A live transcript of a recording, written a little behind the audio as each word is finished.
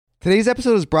Today's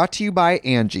episode is brought to you by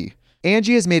Angie.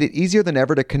 Angie has made it easier than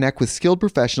ever to connect with skilled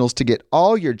professionals to get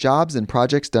all your jobs and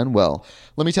projects done well.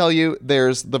 Let me tell you,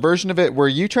 there's the version of it where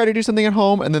you try to do something at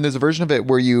home, and then there's a version of it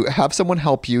where you have someone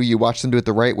help you, you watch them do it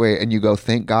the right way, and you go,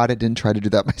 thank God I didn't try to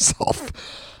do that myself.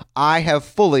 I have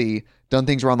fully done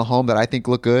things around the home that I think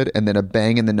look good, and then a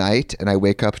bang in the night, and I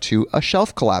wake up to a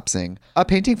shelf collapsing, a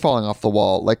painting falling off the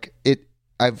wall.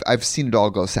 I've seen it all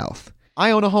go south.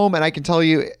 I own a home, and I can tell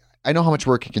you, I know how much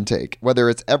work it can take. Whether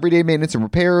it's everyday maintenance and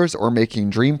repairs or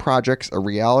making dream projects a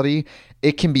reality,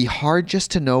 it can be hard just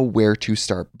to know where to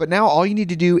start. But now all you need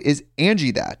to do is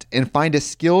Angie that and find a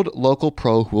skilled local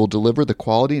pro who will deliver the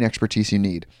quality and expertise you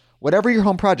need. Whatever your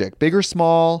home project, big or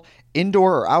small,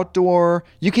 indoor or outdoor,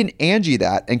 you can Angie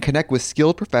that and connect with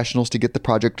skilled professionals to get the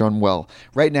project done well.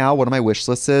 Right now, one of my wish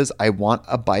lists is I want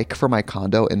a bike for my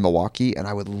condo in Milwaukee, and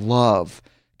I would love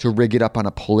to rig it up on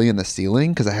a pulley in the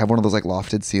ceiling because I have one of those like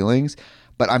lofted ceilings,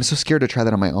 but I'm so scared to try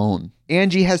that on my own.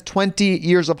 Angie has 20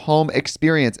 years of home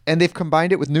experience, and they've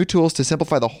combined it with new tools to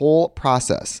simplify the whole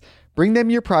process. Bring them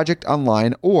your project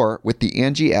online or with the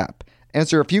Angie app.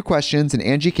 Answer a few questions and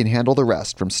Angie can handle the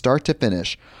rest from start to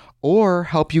finish, or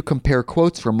help you compare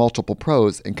quotes from multiple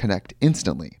pros and connect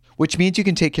instantly, which means you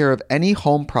can take care of any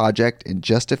home project in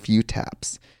just a few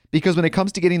taps. Because when it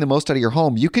comes to getting the most out of your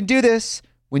home, you can do this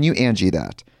when you Angie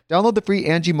that. Download the free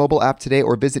Angie mobile app today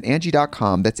or visit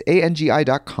Angie.com. That's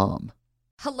ANGI.com.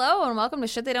 Hello and welcome to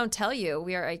Shit They Don't Tell You.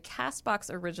 We are a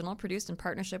CastBox original produced in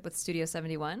partnership with Studio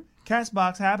 71.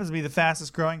 CastBox happens to be the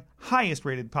fastest growing, highest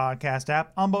rated podcast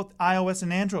app on both iOS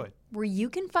and Android. Where you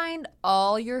can find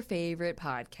all your favorite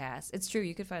podcasts. It's true,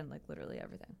 you can find like literally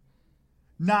everything.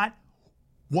 Not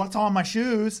What's on My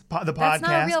Shoes, the podcast. That's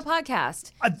not a real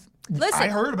podcast. Listen, I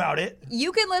heard about it.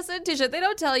 You can listen to Shit They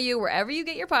Don't Tell You wherever you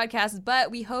get your podcasts, but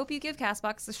we hope you give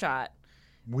CastBox a shot.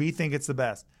 We think it's the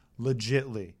best.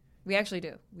 Legitly. We actually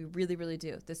do. We really, really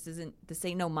do. This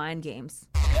ain't no mind games.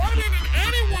 Why didn't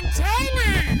anyone tell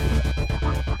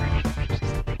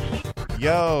me?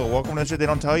 Yo, welcome to the Shit They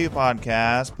Don't Tell You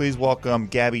podcast. Please welcome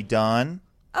Gaby Dunn.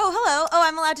 Oh, hello. Oh,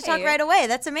 I'm allowed to talk right away.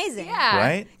 That's amazing. Yeah.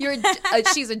 Right?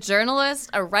 She's a journalist,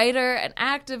 a writer, an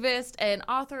activist, and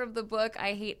author of the book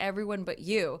I Hate Everyone But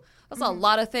You. That's a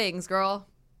lot of things, girl.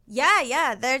 Yeah.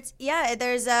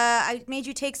 I made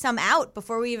you take some out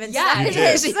before we even started.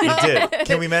 You did.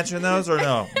 Can we mention those or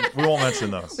no? We won't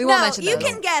mention those. We won't mention those. You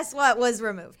can guess what was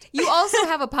removed. You also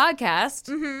have a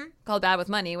podcast called Bad with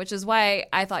Money, which is why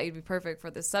I thought you'd be perfect for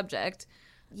this subject.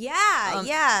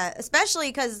 Yeah. Especially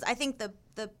because I think the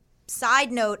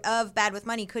side note of Bad with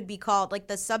Money could be called, like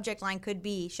the subject line could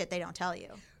be Shit They Don't Tell You.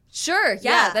 Sure.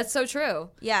 Yeah. That's so true.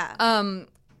 Yeah.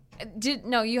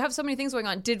 You have so many things going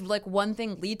on. Did like one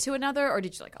thing lead to another, or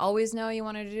did you like always know you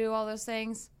wanted to do all those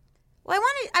things? Well,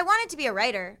 I wanted to be a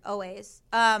writer always,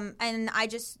 and I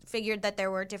just figured that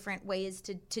there were different ways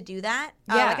to do that.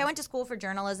 Like I went to school for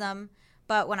journalism,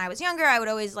 but when I was younger, I would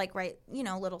always like write,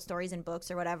 little stories in books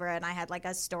or whatever. And I had like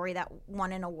a story that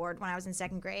won an award when I was in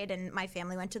second grade, and my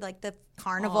family went to like the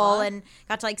carnival and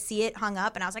got to like see it hung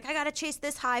up, and I was like, I gotta chase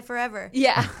this high forever.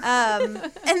 Yeah. And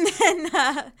then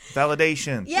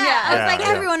validation. Yeah, I was like,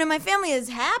 everyone in my family is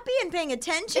happy and paying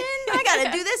attention. I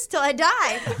gotta do this till I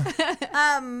die.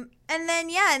 And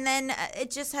then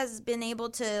it just has been able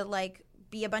to like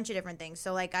be a bunch of different things.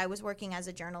 So like I was working as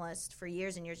a journalist for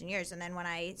years and years and years, and then when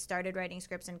I started writing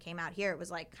scripts and came out here, it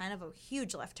was like kind of a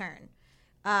huge left turn.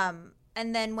 And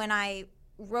then when I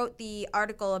wrote the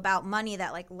article about money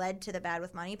that like led to the Bad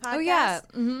with Money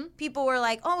podcast, people were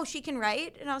like, oh, she can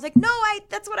write? And I was like, no,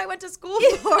 that's what I went to school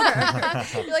for.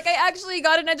 You're like, I actually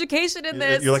got an education in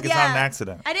this. You're like, it's not an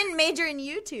accident. I didn't major in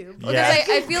YouTube. Well,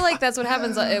 I feel like that's what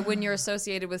happens when you're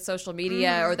associated with social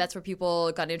media, or that's where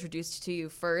people got introduced to you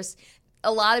first.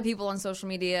 A lot of people on social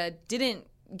media didn't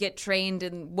get trained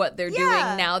in what they're doing.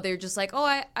 Now they're just like,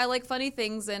 oh, I like funny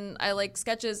things and I like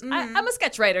sketches. I'm a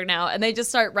sketch writer now. And they just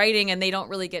start writing and they don't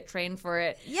really get trained for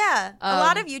it. Yeah. A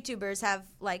lot of YouTubers have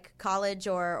like college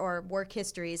or work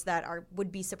histories that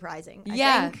would be surprising.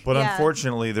 I think. But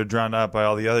unfortunately, they're drowned out by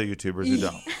all the other YouTubers who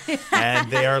don't.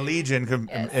 And they are legion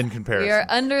in comparison. We are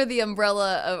under the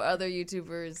umbrella of other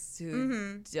YouTubers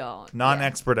who don't.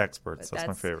 Non-expert experts. That's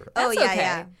my favorite. That's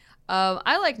okay.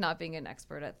 I like not being an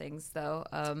expert at things, though.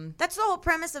 That's the whole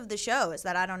premise of the show, is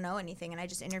that I don't know anything, and I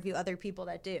just interview other people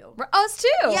that do. Us, too.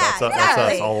 Yeah, that's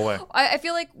us all the way. I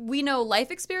feel like we know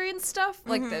life experience stuff,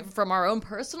 like from our own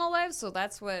personal lives, so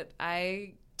that's what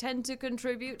I tend to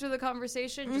contribute to the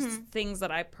conversation, just things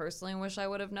that I personally wish I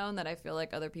would have known that I feel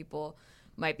like other people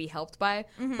might be helped by.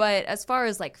 But as far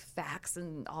as like facts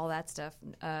and all that stuff,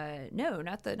 no,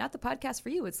 not the podcast for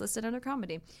you. It's listed under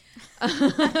comedy.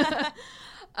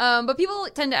 But people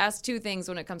tend to ask two things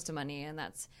when it comes to money, and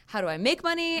that's how do I make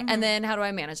money, and then how do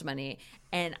I manage money.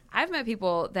 And I've met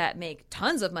people that make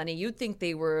tons of money. You'd think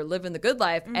they were living the good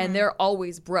life, and they're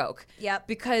always broke. Yep.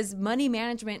 Because money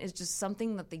management is just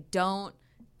something that they don't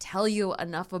tell you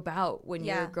enough about when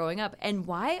you're growing up. And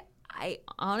why? I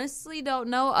honestly don't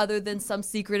know, other than some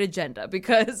secret agenda,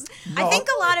 because I think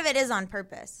a lot of it is on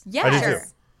purpose. Yeah. I do Sure. too.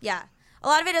 Yeah. A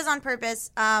lot of it is on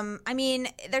purpose. I mean,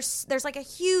 there's like a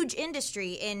huge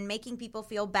industry in making people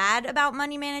feel bad about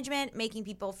money management, making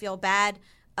people feel bad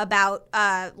about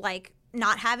like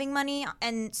not having money.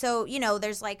 And so, you know,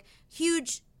 there's like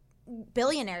huge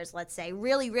billionaires, let's say,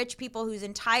 really rich people whose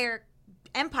entire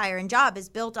empire and job is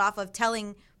built off of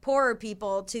telling poorer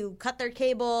people to cut their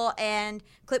cable and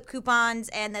clip coupons,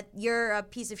 and that you're a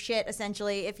piece of shit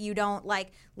essentially if you don't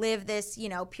like live this, you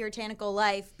know, puritanical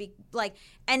life.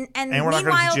 And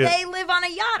meanwhile they live on a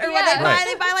yacht, or what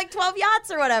they buy like 12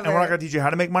 yachts or whatever. And we're not going to teach you how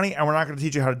to make money, and we're not going to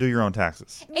teach you how to do your own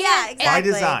taxes. Yeah, exactly. By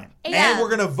design. Yeah. And we're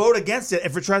going to vote against it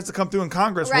if it tries to come through in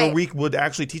Congress, where Right. we would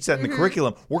actually teach that in the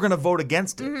curriculum. We're going to vote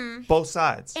against it. Both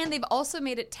sides. And they've also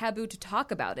made it taboo to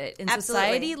talk about it in Absolutely.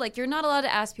 society. Like, you're not allowed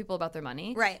to ask people about their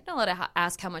money. Right. You're not allowed to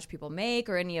ask how much people make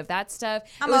or any of that stuff.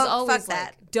 I'm it was a- always fuck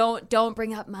like, that. don't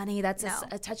bring up money. That's No.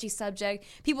 a touchy subject.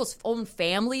 People's own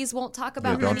families won't talk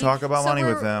about don't money. talk about So money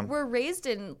with we're- them. We're raised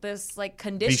in this like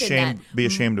condition Be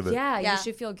ashamed of it. Yeah, Yeah. you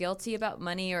should feel guilty about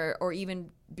money or even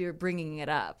be bringing it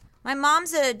up. My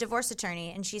mom's a divorce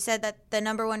attorney, and she said that the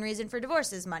number one reason for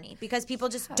divorce is money, because people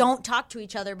just don't talk to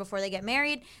each other before they get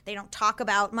married. They don't talk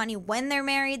about money when they're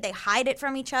married. They hide it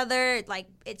from each other. Like,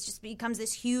 it just becomes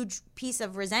this huge piece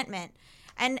of resentment.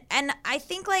 And I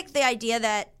think like the idea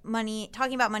that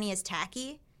talking about money is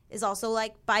tacky is also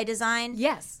like by design.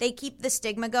 Yes. They keep the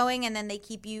stigma going, and then they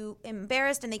keep you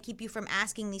embarrassed, and they keep you from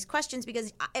asking these questions,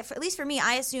 because at least for me,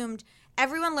 I assumed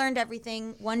everyone learned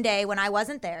everything one day when I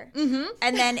wasn't there. Mm-hmm.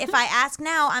 And then if I ask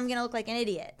now, I'm going to look like an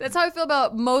idiot. That's how I feel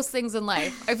about most things in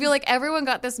life. I feel like everyone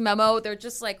got this memo. They're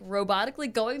just like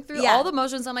robotically going through Yeah. all the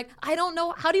motions. I'm like, I don't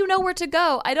know. How do you know where to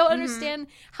go? I don't understand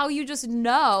how you just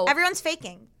know. Everyone's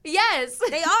faking. Yes.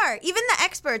 They are. Even the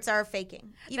experts are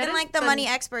faking. Even is like the the- money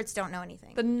experts don't know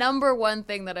anything. The number one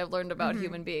thing that I've learned about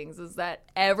human beings is that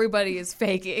everybody is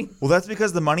faking. Well, that's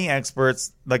because the money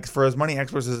experts, like for as money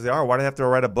experts as they are, why do they have to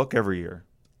write a book every year?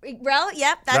 Well,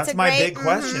 yep, that's a my great, big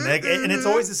question. Like, and it's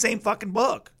always the same fucking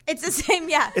book. It's the same,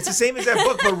 yeah. It's the same as that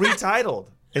book, but retitled.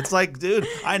 It's like, dude,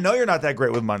 I know you're not that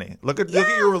great with money. Look at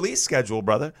your release schedule,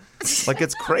 brother. Like,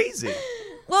 it's crazy.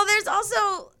 Well,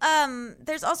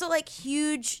 there's also like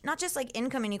huge, not just like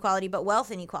income inequality, but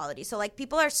wealth inequality. So like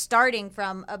people are starting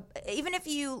from even if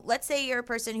you, let's say you're a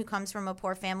person who comes from a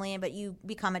poor family, but you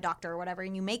become a doctor or whatever,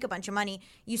 and you make a bunch of money,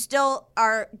 you still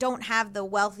don't have the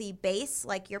wealthy base.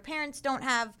 Like your parents don't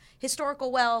have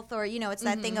historical wealth, or, you know, it's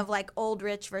that thing of like old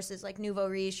rich versus like nouveau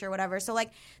riche or whatever. So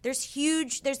like there's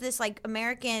this like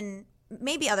American,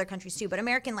 maybe other countries too, but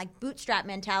American like bootstrap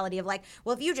mentality of like,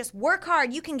 well, if you just work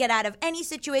hard, you can get out of any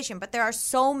situation. But there are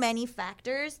so many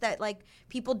factors that like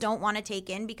people don't want to take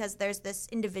in, because there's this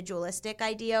individualistic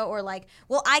idea, or like,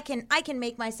 well, I can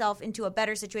make myself into a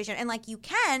better situation. And like you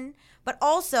can, but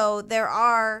also there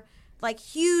are like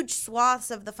huge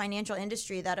swaths of the financial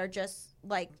industry that are just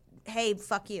like, hey,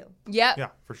 fuck you. Yep. Yeah,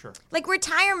 for sure. Like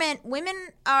retirement, women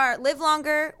live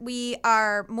longer. We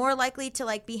are more likely to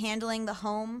like be handling the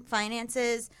home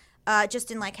finances,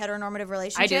 just in like heteronormative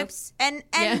relationships. And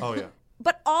Yeah. Oh, yeah.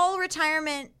 but all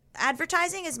retirement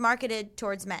advertising is marketed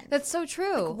towards men. That's so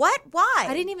true. What? Why?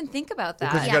 I didn't even think about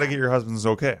that. Because you got to get your husband's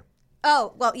okay.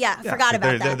 Oh, well, yeah, forgot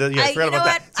about that. forgot you know about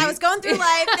that. what? I was going through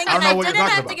life thinking I don't know I what you're didn't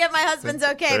talking have to about. get my husband's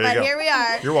okay, There you but go. here we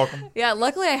are. You're welcome. Yeah,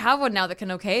 luckily I have one now that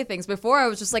can okay things. Before I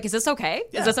was just like, is this okay?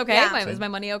 Is this okay? Yeah. Is my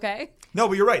money okay? No,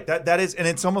 but you're right. That is, and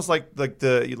it's almost like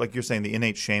you're saying, the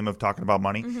innate shame of talking about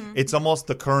money. Mm-hmm. It's almost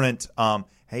the current.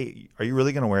 Hey, are you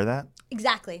really going to wear that?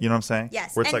 Exactly. You know what I'm saying?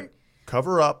 Yes, Where it's and- like,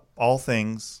 cover up all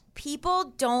things.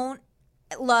 People don't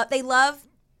love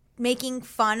making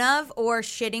fun of or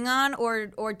shitting on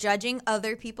or judging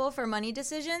other people for money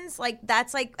decisions. Like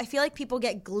that's like, I feel like people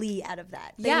get glee out of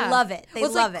that. They love it. They Well,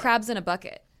 it's love like it. crabs in a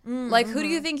bucket. Like, who do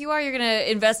you think you are? You're gonna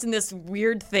invest in this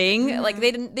weird thing? Like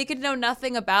they could know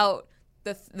nothing about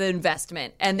the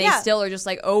investment, and they still are just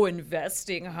like, oh,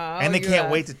 investing, huh? And they You're can't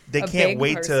a- wait to a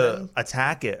big person.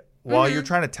 attack it while you're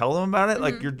trying to tell them about it.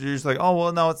 Like you're just like, oh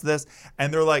well, no, it's this,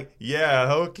 and they're like,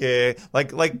 yeah, okay, like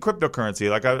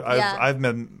cryptocurrency. Like I've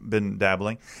been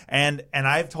dabbling, and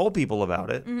I've told people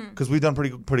about it because we've done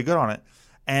pretty good on it.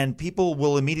 And people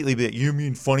will immediately be like, you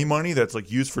mean funny money that's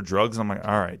like used for drugs? And I'm like,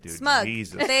 all right, dude, Smug.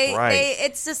 Jesus They Christ.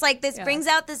 it's just like this brings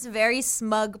out this very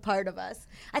smug part of us.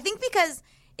 I think because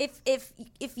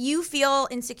if you feel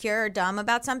insecure or dumb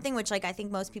about something, which like I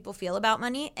think most people feel about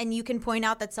money, and you can point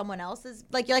out that someone else is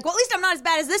like, you're like, well, at least I'm not as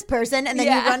bad as this person, and then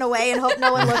you run away and hope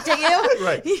no one looked at you.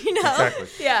 Right. You know? Exactly.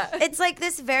 Yeah. It's like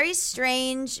this very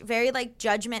strange, very like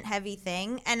judgment heavy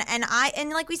thing. And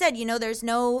like we said, you know, there's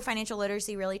no financial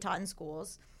literacy really taught in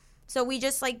schools. So we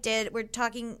just like we're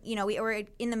talking, you know, we're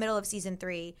in the middle of season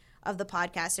 3 of the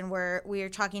podcast, and we're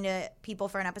talking to people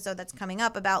for an episode that's coming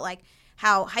up about like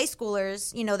how high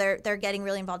schoolers, you know, they're getting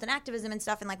really involved in activism and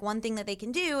stuff. And like one thing that they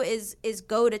can do is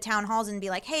go to town halls and be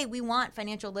like, hey, we want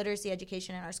financial literacy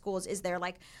education in our schools. Is there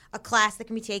like a class that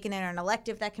can be taken in, or an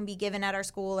elective that can be given at our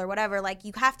school or whatever? Like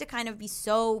you have to kind of be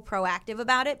so proactive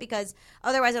about it, because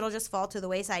otherwise it'll just fall to the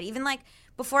wayside. Even like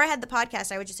before I had the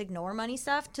podcast, I would just ignore money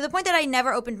stuff to the point that I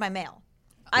never opened my mail.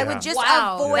 I would just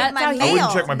avoid That's my how mail. I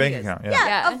wouldn't check my bank account.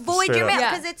 Yeah, avoid Straight your up. mail,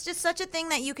 Yeah. because it's just such a thing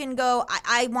that you can go,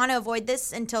 I want to avoid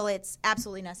this until it's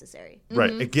absolutely necessary.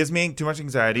 Right. It gives me too much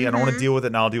anxiety. I don't want to deal with it,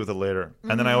 and I'll deal with it later.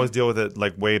 And then I always deal with it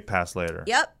like way past later.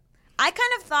 Yep. I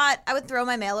kind of thought I would throw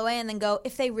my mail away and then go,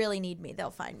 if they really need me, they'll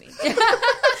find me.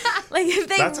 Like if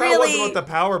they That's really... how it was with the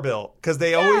power bill, because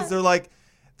they always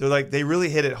they really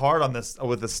hit it hard on this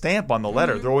with the stamp on the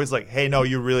letter. They're always like, hey, no,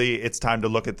 it's time to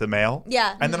look at the mail.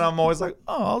 Yeah. And then I'm always like,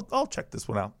 oh, I'll check this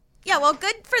one out. Yeah, well,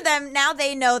 good for them. Now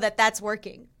they know that that's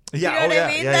working. Yeah, You know oh, what yeah,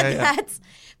 I mean? yeah, yeah. That's...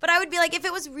 But I would be like, if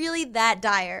it was really that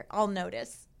dire, I'll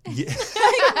notice. Yeah.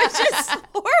 Which is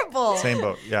horrible. Same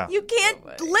boat. Yeah. You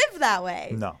can't live that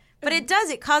way. No. But it does.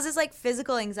 It causes like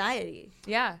physical anxiety.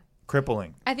 Yeah.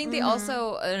 Crippling. I think they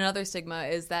also, another stigma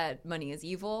is that money is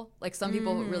evil. Like some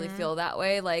people really feel that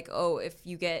way. Like, oh, if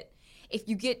you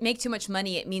make too much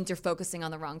money, it means you're focusing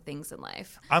on the wrong things in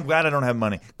life. I'm glad I don't have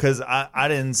money, because I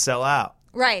didn't sell out.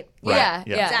 Right. Yeah.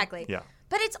 Yeah. Exactly. Yeah.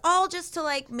 But it's all just to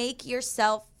like make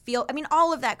yourself feel, I mean,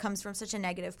 all of that comes from such a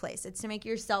negative place. It's to make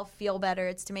yourself feel better.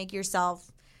 It's to make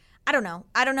yourself, I don't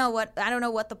know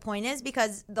what the point is,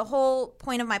 because the whole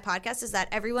point of my podcast is that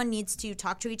everyone needs to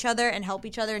talk to each other and help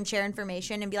each other and share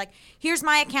information and be like, here's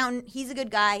my accountant. He's a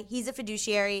good guy. He's a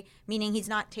fiduciary, meaning he's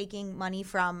not taking money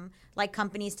from like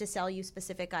companies to sell you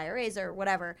specific IRAs or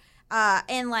whatever.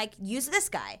 And like use this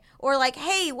guy, or like,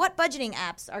 hey, what budgeting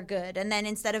apps are good? And then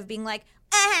instead of being like,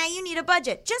 you need a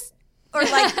budget, just, or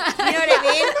like, you know what I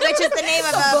mean? Which is the name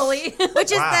of a bully,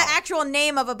 which is the actual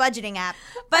name of a budgeting app.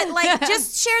 But like,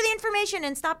 just share the information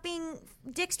and stop being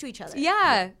dicks to each other.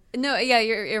 Yeah. No, yeah,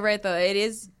 you're right though. It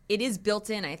is built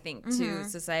in, I think, to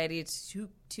society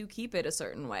to keep it a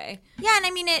certain way. Yeah, and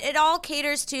I mean, it all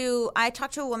caters to, I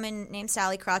talked to a woman named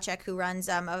Sally Krawcheck who runs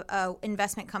a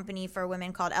investment company for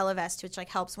women called Ellevest, which like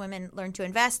helps women learn to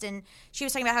invest. And she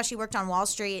was talking about how she worked on Wall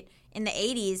Street in the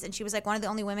 80s, and she was like one of the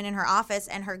only women in her office,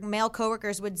 and her male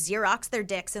coworkers would Xerox their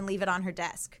dicks and leave it on her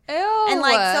desk. Ew. And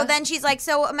like, so then she's like,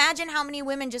 so imagine how many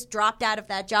women just dropped out of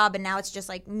that job, and now it's just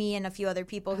like me and a few other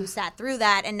people who sat through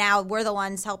that, and now we're the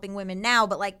ones helping women now,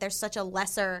 but like there's such a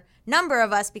lesser number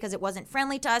of us because it wasn't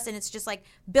friendly to us, and it's just like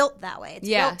built that way. It's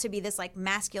built to be this like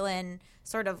masculine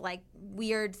sort of like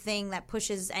weird thing that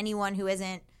pushes anyone who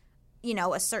isn't, you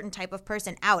know, a certain type of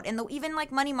person out. And even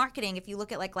like money marketing, if you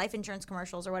look at like life insurance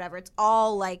commercials or whatever, it's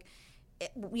all like,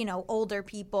 you know, older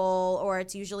people, or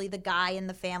it's usually the guy in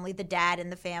the family, the dad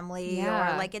in the family,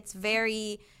 or like it's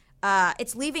very,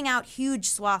 it's leaving out huge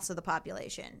swaths of the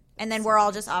population. And then we're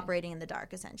all just operating in the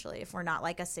dark, essentially, if we're not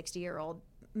like a 60-year-old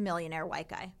millionaire white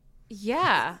guy.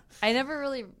 Yeah. I never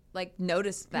really like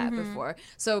noticed that before.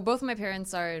 So both of my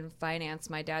parents are in finance.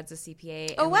 My dad's a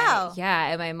CPA. Oh, wow.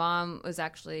 And my mom was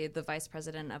actually the vice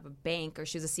president of a bank, or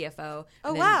she was a CFO. Oh,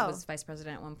 and wow. was vice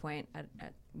president at one point at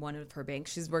one of her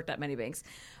banks. She's worked at many banks.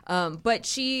 But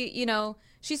she, you know,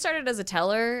 she started as a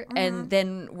teller and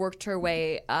then worked her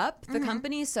way up the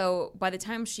company. So by the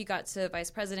time she got to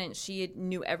vice president, she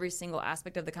knew every single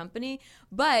aspect of the company,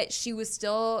 but she was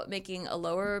still making a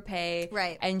lower pay.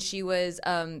 Right. And she was,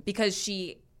 because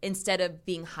she, instead of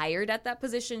being hired at that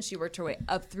position, she worked her way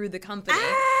up through the company.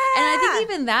 And I think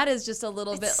even that is just a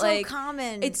little bit so like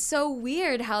common. It's so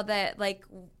weird how that, like,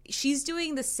 she's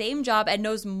doing the same job and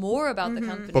knows more about the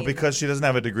company. But because she doesn't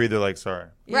have a degree, they're like, sorry.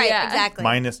 Right, Yeah. exactly.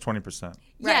 Minus 20%.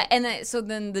 Yeah, Right. and so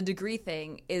then the degree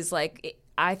thing is like,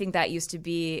 I think that used to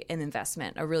be an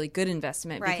investment, a really good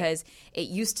investment, Right. because it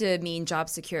used to mean job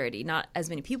security. Not as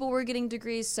many people were getting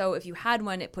degrees, so if you had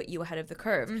one, it put you ahead of the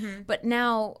curve. But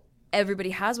now everybody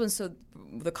has one, so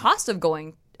the cost of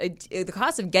going the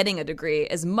cost of getting a degree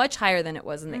is much higher than it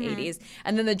was in the 80s,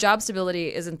 and then the job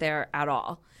stability isn't there at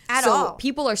all. So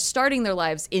people are starting their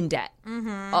lives in debt,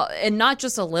 and not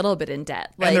just a little bit in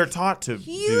debt. And they're taught to do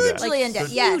that. Hugely in debt.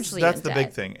 Yes, that's the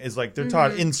big thing. Is like they're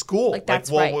taught in school. Like,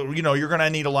 that's right. You're going to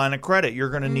need a line of credit. You're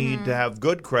going to need to have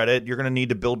good credit. You're going to need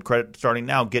to build credit starting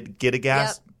now. Get a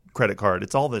gas credit card.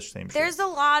 It's all this same shit. There's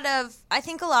I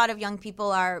think a lot of young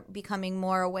people are becoming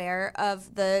more aware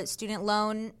of the student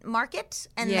loan market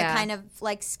and the kind of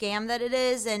like scam that it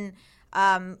is. And,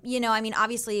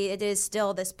 obviously it is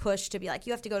still this push to be like,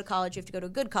 you have to go to college, you have to go to a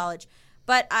good college.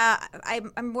 But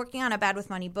I'm working on a Bad with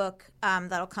Money book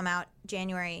that'll come out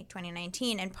January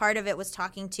 2019. And part of it was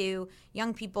talking to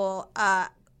young people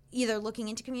either looking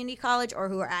into community college or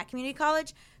who are at community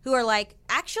college who are like,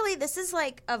 actually, this is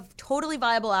like a totally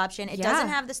viable option. It doesn't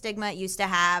have the stigma it used to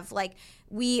have. Like,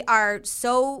 we are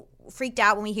so freaked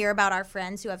out when we hear about our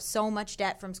friends who have so much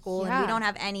debt from school and we don't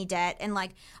have any debt. And like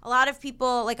a lot of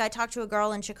people, like I talked to a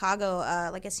girl in Chicago,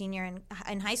 like a senior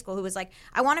in high school, who was like,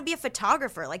 I want to be a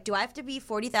photographer. Like, do I have to be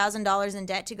 $40,000 in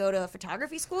debt to go to a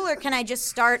photography school, or can I just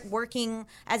start working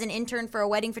as an intern for a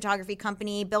wedding photography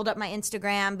company, build up my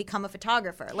Instagram, become a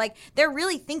photographer? Like, they're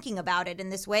really thinking about it in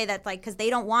this way that, like, because they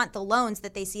don't want the loans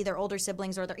that they see their older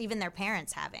siblings or even their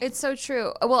parents having. It's so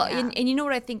true. Well, and you know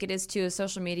what I think it is too, is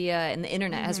social media and the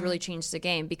internet has really changed the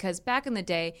game, because back in the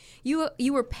day you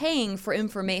were paying for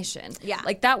information.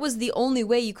 Like, that was the only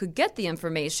way you could get the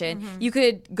information. You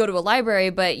could go to a library,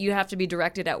 but you have to be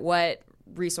directed at what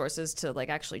resources to like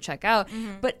actually check out.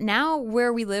 But now,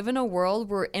 where we live in a world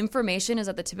where information is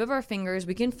at the tip of our fingers,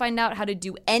 we can find out how to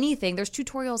do anything. There's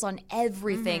tutorials on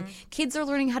everything. Kids are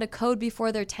learning how to code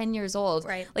before they're 10 years old.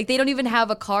 Like, they don't even have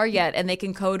a car yet and they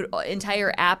can code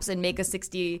entire apps and make a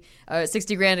 60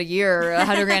 grand a year or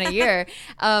 100 grand a year.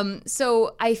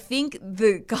 So I think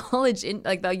the college,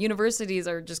 like the universities,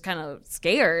 are just kind of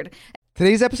scared.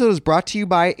 Today's episode is brought to you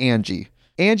by Angie.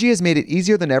 Angie has made it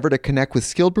easier than ever to connect with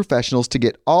skilled professionals to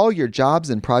get all your jobs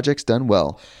and projects done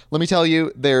well. Let me tell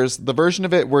you, there's the version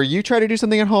of it where you try to do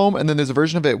something at home, and then there's a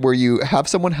version of it where you have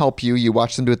someone help you, you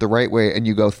watch them do it the right way, and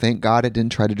you go, thank God I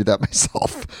didn't try to do that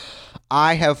myself.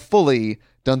 I have fully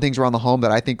done things around the home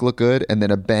that I think look good, and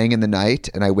then a bang in the night,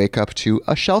 and I wake up to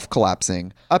a shelf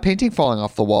collapsing, a painting falling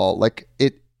off the wall. Like,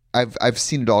 I've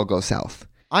seen it all go south.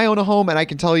 I own a home, and I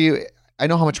can tell you, I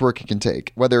know how much work it can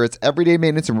take. Whether it's everyday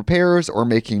maintenance and repairs or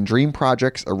making dream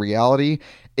projects a reality,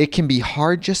 it can be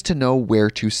hard just to know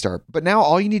where to start. But now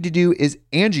all you need to do is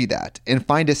Angie that and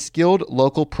find a skilled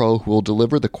local pro who will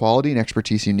deliver the quality and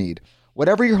expertise you need.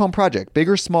 Whatever your home project, big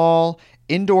or small,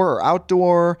 indoor or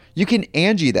outdoor, you can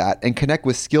Angie that and connect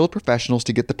with skilled professionals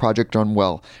to get the project done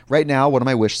well. Right now, one of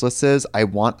my wish lists is I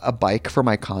want a bike for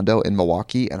my condo in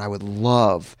Milwaukee, and I would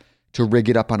love to rig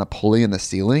it up on a pulley in the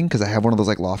ceiling because I have one of those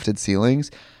like lofted ceilings,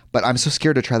 but I'm so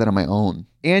scared to try that on my own.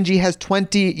 Angie has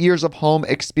 20 years of home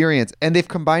experience, and they've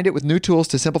combined it with new tools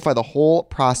to simplify the whole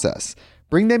process.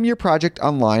 Bring them your project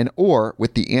online or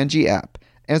with the Angie app.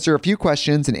 Answer a few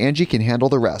questions and Angie can handle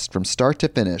the rest from start to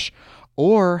finish,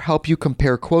 or help you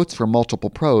compare quotes from multiple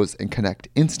pros and connect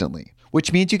instantly,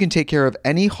 which means you can take care of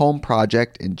any home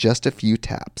project in just a few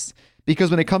taps.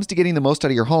 Because when it comes to getting the most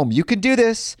out of your home, you can do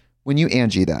this when you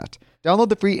Angie that. Download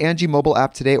the free Angie mobile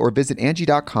app today or visit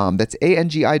Angie.com. That's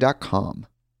ANGI.com.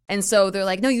 And so they're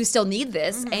like, no, you still need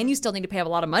this, and you still need to pay a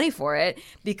lot of money for it,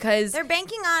 because they're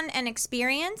banking on an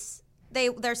experience.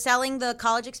 They're selling the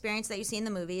college experience that you see in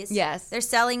the movies. Yes. They're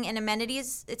selling an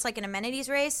amenities. It's like an amenities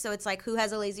race. So it's like who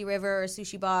has a lazy river or a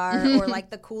sushi bar or like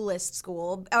the coolest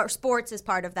school, or sports is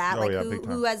part part of that.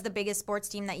 Who has the biggest sports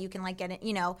team that you can like get it,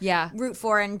 root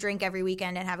for and drink every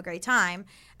weekend and have a great time.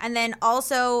 And then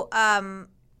also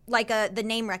the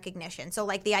name recognition. So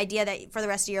like the idea that for the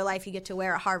rest of your life you get to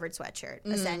wear a Harvard sweatshirt,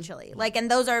 essentially. Like,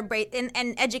 and those are great. And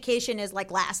education is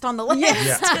like last on the list.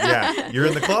 Yeah. You're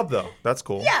in the club though. That's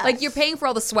cool. Yeah. Like, you're paying for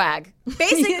all the swag.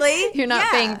 Basically. You're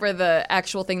not paying for the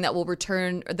actual thing that will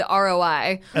return the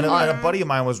ROI. And a buddy of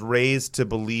mine was raised to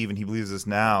believe, and he believes this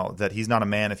now, that he's not a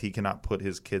man if he cannot put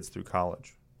his kids through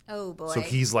college. Oh, boy. So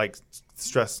he's like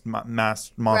stress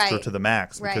monster to the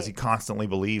max because he constantly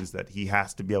believes that he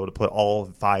has to be able to put all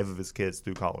 5 of his kids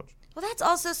through college. Well, that's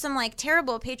also some like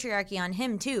terrible patriarchy on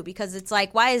him too, because it's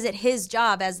like, why is it his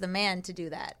job as the man to do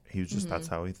that? He was just that's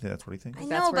what he thinks. I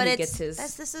know, but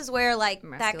this is where like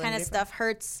that kind of stuff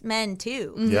hurts men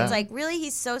too. Yeah. It's like, really,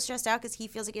 he's so stressed out because he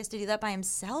feels like he has to do that by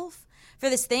himself for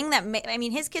this thing that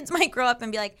his kids might grow up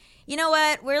and be like, you know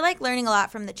what, we're like learning a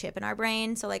lot from the chip in our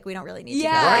brain, so like we don't really need to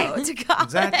go to college.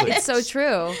 Exactly. It's so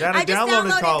true. Dad, I just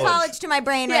downloaded college to my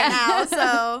brain right now,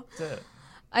 so.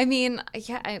 I mean,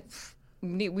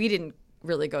 we didn't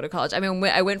really go to college. I mean,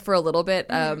 I went for a little bit.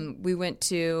 I went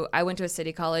to a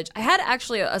city college. I had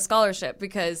actually a scholarship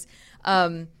because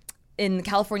in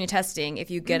California testing, if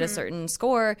you get a certain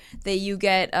score, you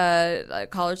get a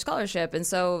college scholarship. And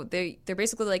so they're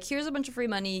basically like, here's a bunch of free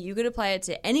money. You could apply it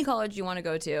to any college you want to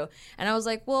go to. And I was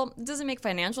like, well, it doesn't make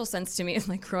financial sense to me.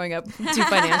 Like growing up to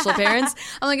financial parents,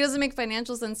 I'm like, it doesn't make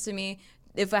financial sense to me.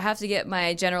 If I have to get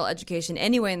my general education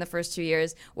anyway in the first 2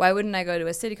 years, why wouldn't I go to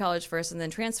a city college first and then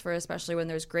transfer, especially when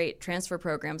there's great transfer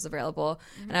programs available?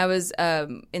 And I was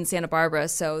in Santa Barbara,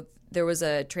 so there was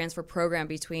a transfer program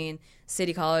between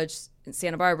City College in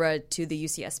Santa Barbara to the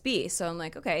UCSB. So I'm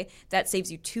like, okay, that saves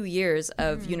you 2 years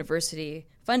of university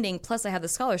funding, plus I have the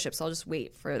scholarship, so I'll just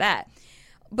wait for that.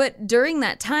 But during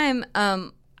that time,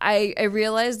 I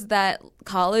realized that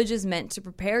college is meant to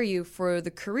prepare you for the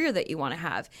career that you want to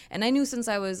have. And I knew since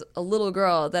I was a little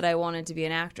girl that I wanted to be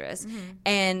an actress.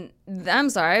 And I'm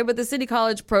sorry, but the City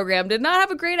College program did not have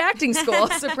a great acting school.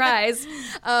 Surprise.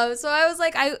 So I was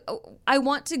like, I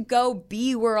want to go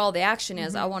be where all the action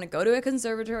is. I want to go to a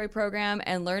conservatory program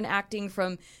and learn acting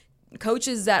from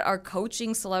coaches that are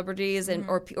coaching celebrities and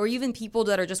or even people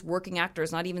that are just working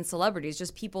actors, not even celebrities,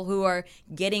 just people who are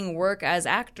getting work as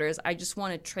actors. I just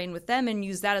want to train with them and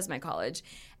use that as my college.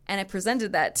 And I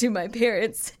presented that to my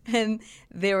parents, and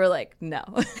they were like, no.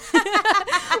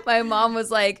 My mom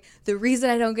was like, the reason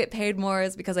I don't get paid more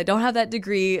is because I don't have that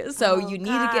degree. So you need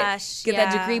to get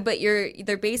that degree, but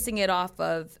they're basing it off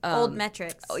of old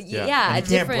metrics. Yeah, and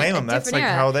you can't blame them. That's like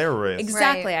how they were raised.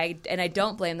 Exactly. Right. I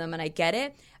don't blame them, and I get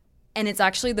it. And it's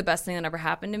actually the best thing that ever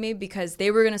happened to me because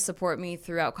they were going to support me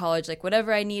throughout college. Like,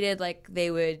 whatever I needed, like,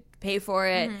 they would pay for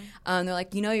it. They're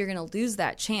like, you're going to lose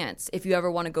that chance. If you ever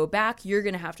want to go back, you're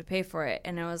going to have to pay for it.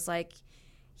 And I was like,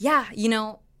 yeah,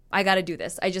 I got to do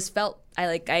this. I just felt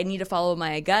I need to follow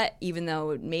my gut, even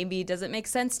though it maybe doesn't make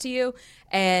sense to you.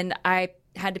 And I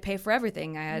had to pay for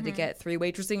everything. I had to get 3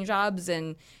 waitressing jobs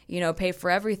and, pay for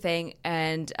everything.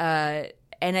 And I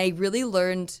really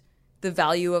learned the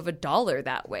value of $1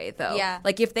 that way, though. Yeah.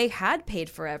 Like, if they had paid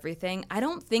for everything, I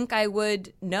don't think I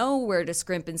would know where to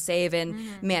scrimp and save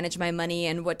and manage my money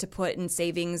and what to put in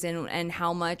savings and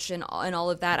how much and all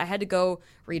of that. I had to go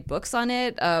read books on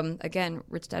it. Again,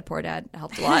 Rich Dad, Poor Dad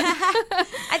helped a lot.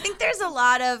 I think there's a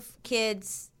lot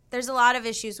of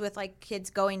issues with, like,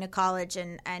 kids going to college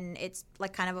and it's,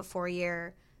 like, kind of a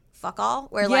 4-year fuck all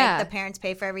where like the parents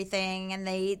pay for everything and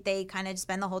they kind of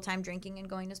spend the whole time drinking and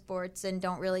going to sports and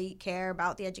don't really care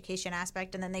about the education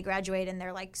aspect, and then they graduate and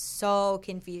they're like so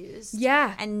confused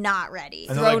and not ready,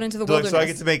 and thrown into the wilderness. So I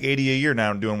get to make $80 a year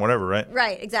now doing whatever, right?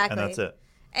 Right, exactly. And that's it.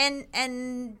 And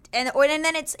then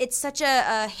it's such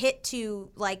a hit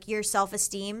to like your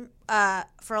self-esteem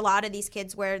for a lot of these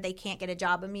kids where they can't get a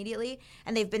job immediately,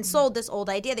 and they've been sold this old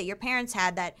idea that your parents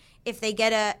had that if they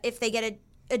get a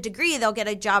degree, they'll get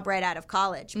a job right out of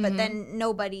college. But then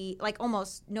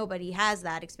almost nobody has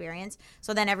that experience.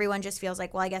 So then everyone just feels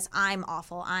like, well, I guess I'm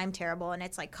awful, I'm terrible. And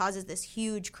it's like causes this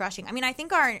huge crushing. I mean, I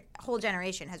think our whole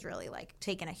generation has really like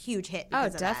taken a huge hit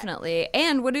because of definitely.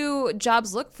 And what do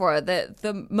jobs look for?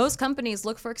 The most companies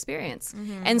look for experience.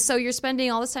 And so you're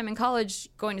spending all this time in college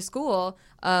going to school,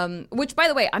 which, by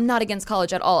the way, I'm not against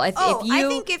college at all. I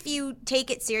think if you take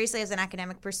it seriously as an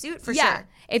academic pursuit, for sure.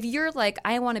 If you're like,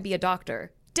 I want to be a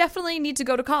doctor, definitely need to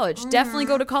go to college. Definitely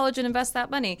go to college and invest that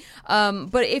money.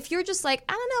 But if you're just like,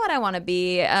 I don't know what I want to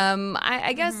be,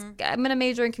 I guess I'm going to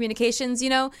major in communications,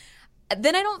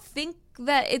 then I don't think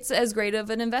that it's as great of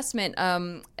an investment.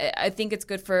 I think it's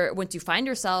good for once you find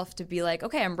yourself to be like,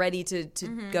 okay, I'm ready to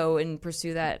go and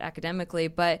pursue that academically.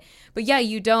 But yeah,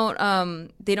 you don't.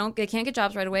 They can't get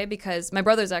jobs right away because my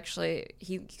brother's actually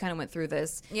he kind of went through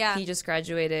this. Yeah, he just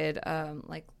graduated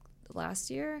like last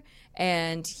year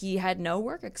and he had no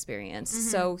work experience,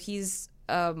 so he's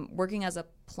working as a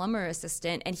plumber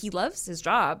assistant and he loves his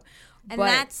job. And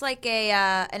that's like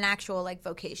an actual like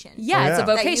vocation. Yeah, it's a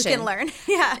vocation that you can learn.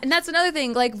 Yeah, and that's another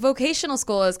thing. Like vocational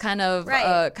school is kind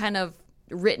of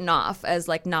written off as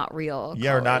like not real.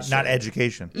 Yeah, or not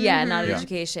education. Yeah, not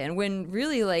education. When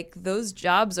really like those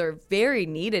jobs are very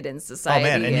needed in society.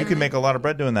 Oh man, and you can make a lot of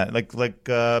bread doing that. Like being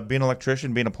an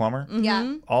electrician, being a plumber.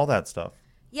 Yeah, all that stuff.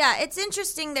 Yeah, it's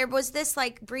interesting. There was this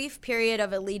like brief period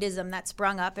of elitism that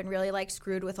sprung up and really like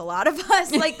screwed with a lot of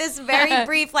us. Like this very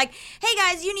brief, like, hey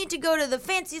guys, you need to go to the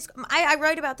fanciest. I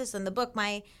write about this in the book.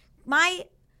 My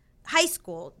high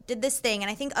school did this thing, and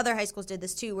I think other high schools did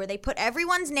this too, where they put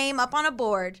everyone's name up on a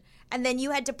board, and then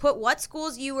you had to put what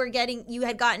schools you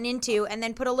had gotten into, and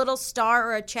then put a little star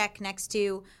or a check next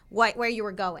to where you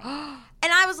were going.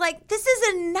 And I was like, this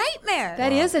is a nightmare.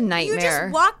 That is a nightmare. You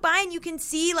just walk by and you can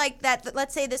see like that.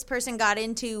 Let's say this person got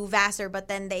into Vassar, but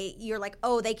then you're like,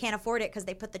 oh, they can't afford it because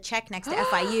they put the check next to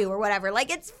FIU or whatever.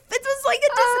 Like it was like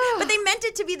but they meant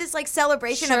it to be this like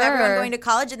celebration of everyone going to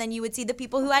college, and then you would see the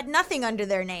people who had nothing under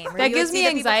their name. That gives me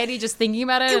anxiety just thinking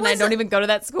about it, and I don't even go to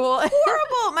that school.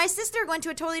 Horrible. My sister went to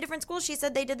a totally different school. She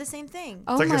said they did the same thing.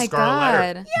 Oh it's like my a scarlet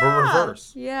letter, but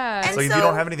reverse. Yeah. It's like if you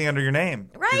don't have anything under your name,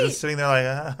 right. You're just sitting there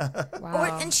like,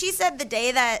 Wow. And she said the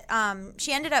day that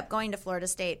she ended up going to Florida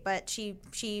State, but she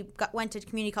went to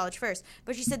community college first.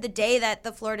 But she said the day that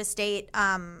the Florida State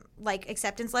like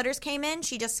acceptance letters came in,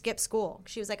 she just skipped school.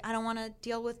 She was like, I don't want to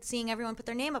deal with seeing everyone put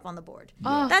their name up on the board.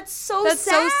 Oh, that's so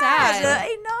sad.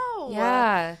 I know.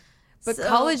 Yeah. But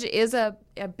college is a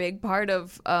big part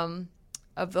of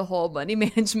the whole money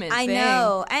management thing. I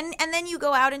know. And then you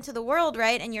go out into the world,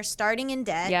 right? And you're starting in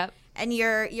debt. Yep. And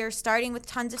you're starting with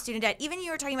tons of student debt. Even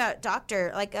you were talking about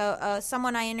doctor, like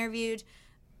someone I interviewed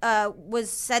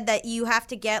said that you have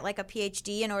to get like a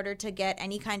PhD in order to get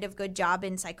any kind of good job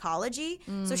in psychology.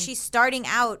 So she's starting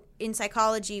out in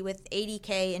psychology with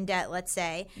 $80K in debt, let's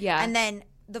say. Yeah. And then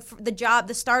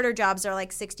the starter jobs are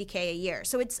like $60K a year.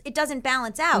 So it doesn't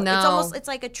balance out. No. It's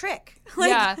like a trick.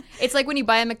 Yeah, it's like when you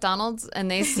buy a McDonald's and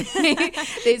they say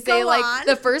Go like on.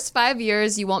 the first 5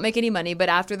 years you won't make any money, but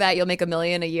after that you'll make $1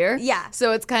 million a year. Yeah.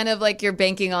 So it's kind of like you're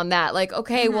banking on that. Like,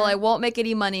 okay, well I won't make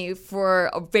any money for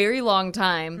a very long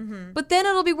time, but then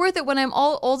it'll be worth it when I'm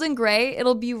all old and gray.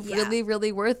 It'll be really,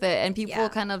 really worth it, and people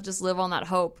kind of just live on that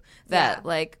hope that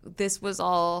like this was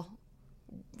all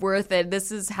worth it.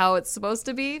 This is how it's supposed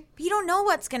to be. You don't know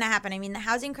what's going to happen. I mean, the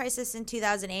housing crisis in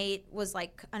 2008 was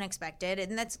like unexpected,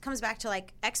 and that comes back to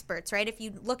like experts, right? If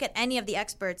you look at any of the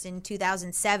experts in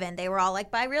 2007, they were all like,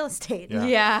 buy real estate.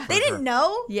 Yeah. They didn't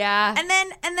know. Yeah. And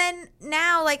then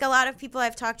now, like a lot of people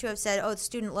I've talked to have said, oh,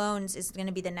 student loans is going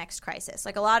to be the next crisis.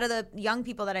 Like a lot of the young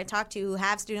people that I talk to who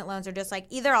have student loans are just like,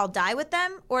 either I'll die with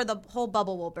them or the whole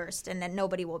bubble will burst and then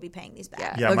nobody will be paying these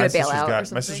back. Yeah, They'll my get a bailout or my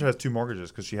sister something. has 2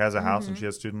 mortgages because she has a house and she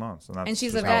has student loans, And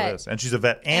she's just a how vet. it is. And she's a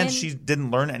vet, and she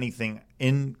didn't learn anything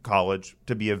in college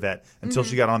to be a vet until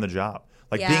she got on the job.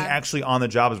 Like being actually on the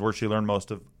job is where she learned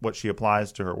most of what she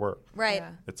applies to her work. Right.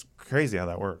 Yeah. It's crazy how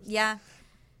that works. Yeah.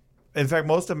 In fact,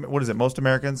 most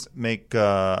Americans make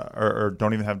or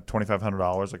don't even have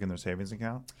 $2,500 like in their savings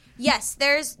account. Yes,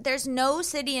 there's no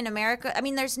city in America. I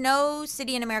mean, there's no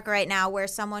city in America right now where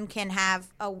someone can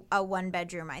have a 1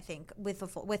 bedroom. I think with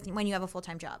when you have a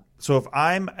full-time job. So if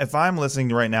I'm listening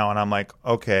right now and I'm like,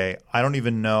 okay, I don't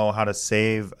even know how to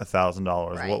save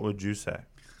 $1,000, Right. what would you say?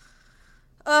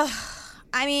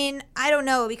 I mean, I don't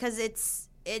know because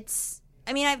it's.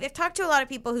 I mean, I've talked to a lot of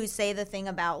people who say the thing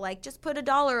about like just put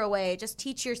 $1 away, just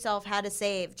teach yourself how to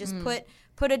save, just put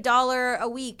 $1 a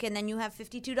week, and then you have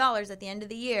 $52 at the end of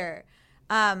the year.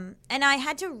 And I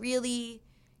had to really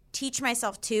teach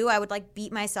myself too. I would like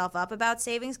beat myself up about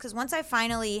savings because once I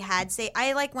finally had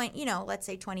I like went, let's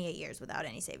say 28 years without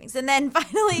any savings, and then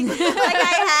finally like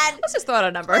I had. Let's just throw out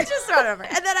a number. Let's just throw it over.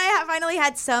 And then I finally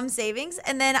had some savings.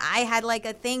 And then I had like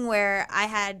a thing where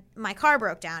my car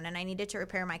broke down and I needed to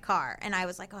repair my car. And I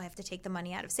was like, oh, I have to take the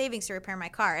money out of savings to repair my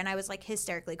car. And I was like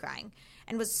hysterically crying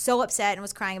and was so upset and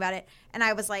was crying about it. And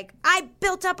I was like, I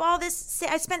built up all this.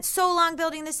 I spent so long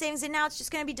building this savings and now it's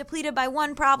just going to be depleted by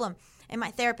one problem. And my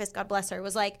therapist, God bless her,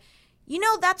 was like,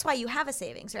 that's why you have a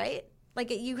savings, right? Like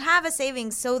you have a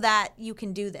savings so that you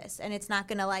can do this. And it's not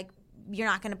going to like, you're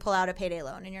not going to pull out a payday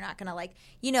loan and you're not going to like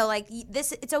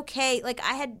this. It's okay. Like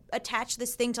I had attached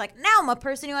this thing to like, now I'm a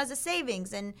person who has a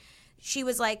savings. And she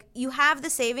was like, you have the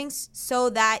savings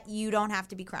so that you don't have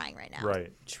to be crying right now.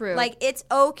 Right. True. Like it's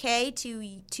okay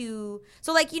to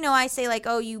so like I say like,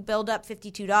 oh, you build up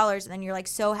 $52 and then you're like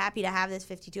so happy to have this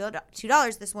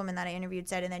 $52. This woman that I interviewed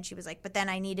said, and then she was like, but then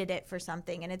I needed it for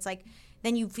something, and it's like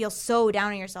then you feel so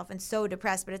down on yourself and so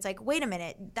depressed. But it's like, wait a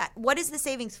minute, what is the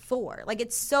savings for? Like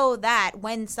it's so that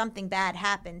when something bad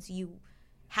happens,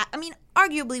 I mean,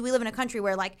 arguably we live in a country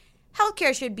where like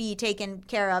healthcare should be taken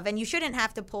care of, and you shouldn't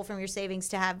have to pull from your savings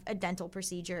to have a dental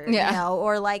procedure,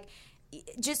 or like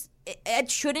just it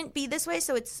shouldn't be this way.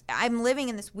 So I'm living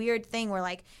in this weird thing where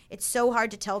like it's so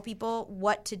hard to tell people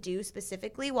what to do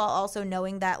specifically while also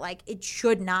knowing that like it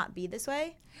should not be this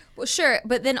way. Well, sure.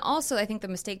 But then also I think the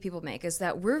mistake people make is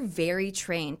that we're very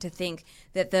trained to think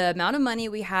that the amount of money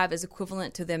we have is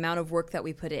equivalent to the amount of work that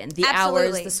we put in, the Absolutely.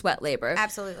 hours, the sweat labor.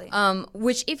 Absolutely.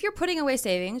 Which if you're putting away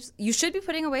savings, you should be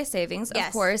putting away savings, Yes.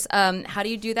 of course. How do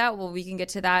you do that? Well, we can get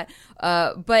to that.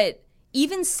 But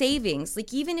even savings,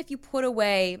 like even if you put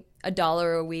away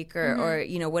 $1 a week or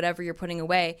whatever you're putting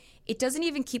away, it doesn't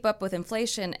even keep up with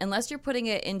inflation unless you're putting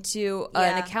it into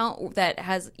an account that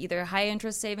has either high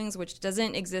interest savings, which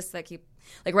doesn't exist, that keep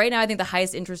like right now I think the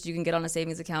highest interest you can get on a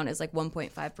savings account is like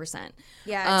 1.5%.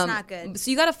 Yeah, it's not good. So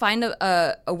you got to find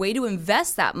a way to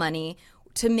invest that money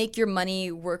to make your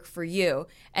money work for you.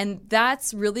 And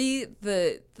that's really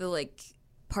the like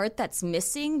part that's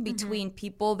missing between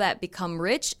people that become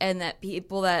rich and that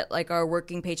people that like are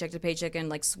working paycheck to paycheck and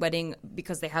like sweating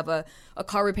because they have a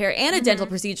car repair and a dental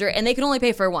procedure and they can only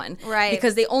pay for one, right?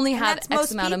 Because they only have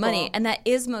X amount people. of money, and that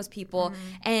is most people.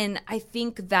 And I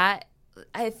think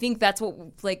that's what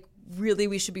like really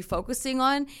we should be focusing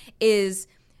on, is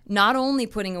not only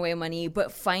putting away money,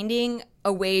 but finding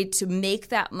a way to make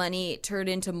that money turn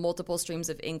into multiple streams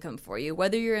of income for you,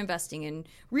 whether you're investing in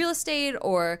real estate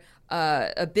or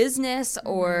a business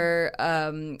or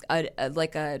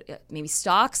maybe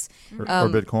stocks or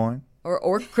Bitcoin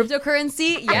or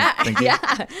cryptocurrency.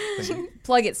 Yeah.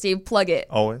 Plug it, Steve. Plug it.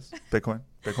 Always Bitcoin.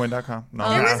 Bitcoin.com. No,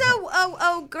 there was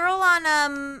a girl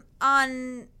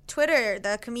on Twitter,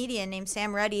 the comedian named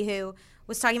Sam Ruddy, who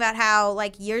was talking about how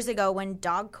like years ago when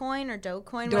Dogecoin or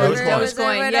Dogecoin was or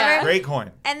whatever. Yeah. Great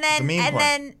coin. And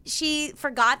then she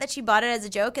forgot that she bought it as a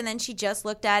joke, and then she just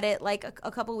looked at it like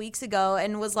a couple weeks ago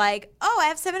and was like, "Oh, I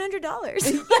have $700."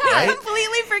 I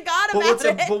completely forgot about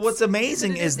it. But what's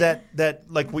amazing is that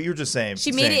like what you were just saying.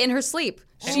 She made it in her sleep.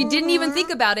 She didn't even think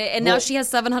about it, and now she has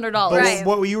 $700. Right.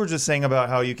 What you were just saying about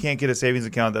how you can't get a savings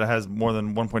account that has more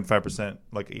than 1.5%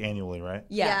 like annually, right?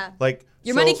 Yeah. Like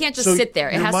your money can't just sit there.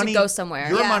 It has to go somewhere.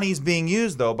 Your money's being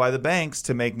used though by the banks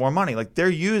to make more money. Like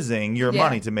they're using your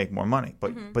money to make more money.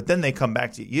 But then they come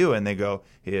back to you and they go,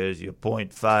 "Here's your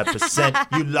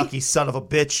 0.5%, you lucky son of a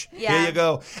bitch. Yeah. Here you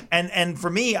go." And for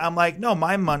me, I'm like, no,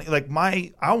 my money, like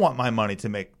I want my money to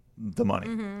make the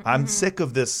money. I'm sick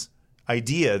of this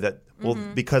idea that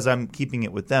because I'm keeping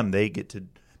it with them, they get to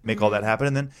make all that happen,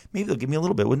 and then maybe they'll give me a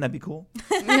little bit. Wouldn't that be cool?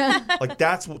 Like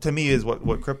that's to me is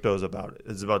what crypto is about.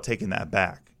 It's about taking that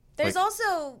back. There's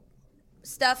also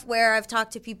stuff where I've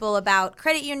talked to people about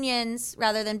credit unions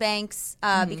rather than banks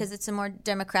because it's a more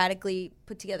democratically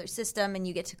put together system, and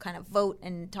you get to kind of vote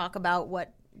and talk about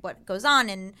what goes on.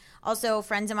 And also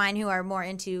friends of mine who are more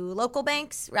into local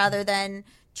banks rather than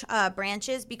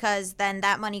branches, because then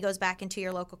that money goes back into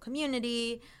your local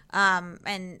community.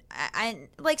 And I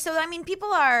like, so I mean,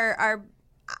 people are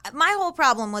my whole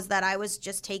problem was that I was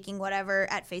just taking whatever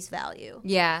at face value.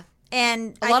 Yeah.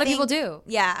 And a lot of people do.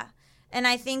 Yeah. And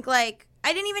I think like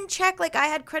I didn't even check, like I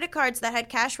had credit cards that had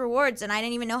cash rewards and I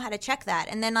didn't even know how to check that.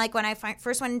 And then like when I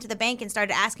first went into the bank and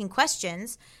started asking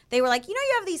questions, they were like, you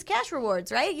have these cash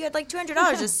rewards, right? You had like $200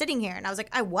 just sitting here. And I was like,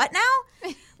 I what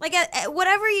now? Like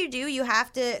whatever you do, you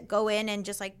have to go in and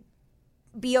just like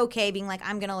be okay being like,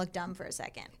 I'm going to look dumb for a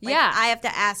second. Like, yeah. I have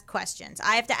to ask questions.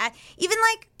 I have to ask, even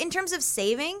like in terms of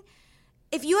saving,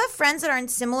 if you have friends that are in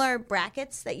similar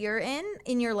brackets that you're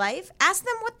in your life, ask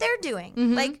them what they're doing.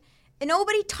 Like, and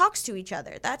nobody talks to each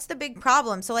other. That's the big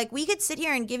problem. So, like, we could sit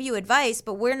here and give you advice,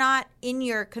 but we're not in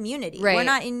your community. Right. We're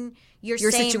not in your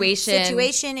same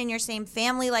situation, in your same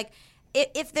family. Like,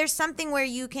 if there's something where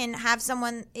you can have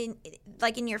someone in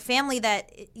your family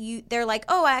that they're like,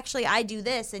 oh, actually, I do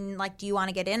this, and like, do you want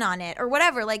to get in on it or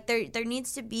whatever? Like, there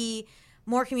needs to be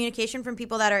more communication from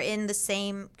people that are in the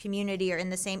same community or in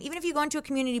the same. Even if you go into a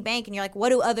community bank and you're like, what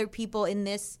do other people in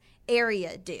this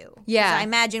area do? Yeah. I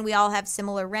imagine we all have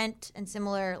similar rent and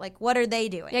similar, like, what are they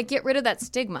doing? Yeah, get rid of that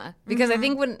stigma. Because I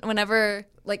think whenever,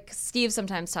 like, Steve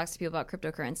sometimes talks to people about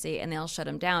cryptocurrency and they'll shut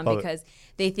him down because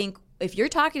they think, if you're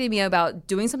talking to me about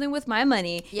doing something with my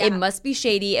money, it must be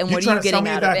shady, and what are you getting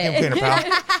out of it?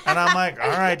 And I'm like, all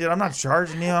right, dude, I'm not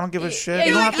charging you. I don't give a shit. Yeah,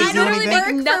 you don't have to I do don't anything.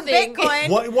 really make nothing. For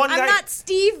Bitcoin. One guy, I'm not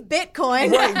Steve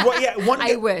Bitcoin.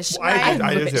 I wish.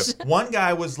 I do too. One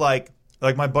guy was like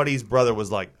my buddy's brother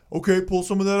was like, okay, pull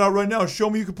some of that out right now. Show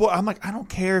me you can pull. I'm like, I don't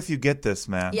care if you get this,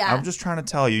 man. Yeah. I'm just trying to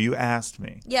tell you. You asked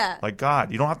me. Yeah. Like,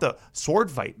 God, you don't have to sword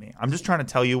fight me. I'm just trying to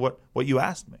tell you what you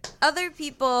asked me. Other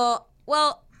people,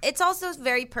 well, it's also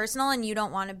very personal, and you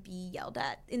don't want to be yelled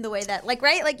at in the way that, like,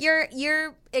 right? Like,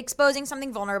 you're exposing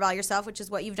something vulnerable about yourself, which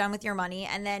is what you've done with your money.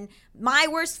 And then my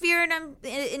worst fear, and I'm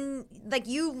in like,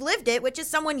 you lived it, which is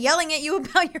someone yelling at you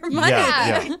about your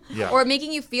money. Yeah. Or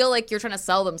making you feel like you're trying to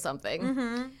sell them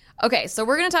something. Okay, so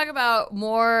we're going to talk about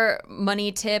more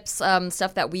money tips,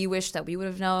 stuff that we wish that we would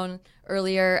have known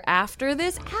earlier after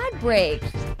this ad break.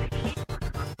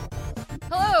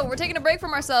 Hello, we're taking a break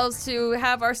from ourselves to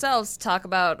have ourselves talk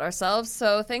about ourselves.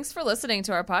 So thanks for listening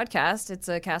to our podcast. It's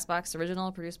a CastBox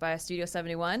original produced by Studio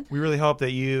 71. We really hope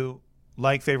that you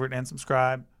like, favorite, and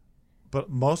subscribe. But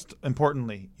most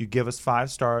importantly, you give us 5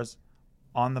 stars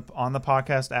on the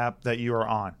podcast app that you are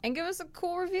on. And give us a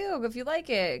cool review if you like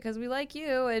it, because we like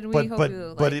you and we hope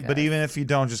you like it. But even if you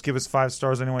don't, just give us 5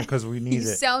 stars anyway, because we need You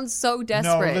it. sound so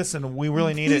desperate. No, listen, we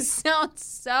really need You it. sound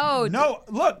so No,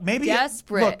 look, maybe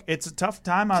desperate. Look, it's a tough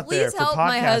time out there Please for help podcasters.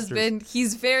 my husband.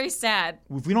 He's very sad.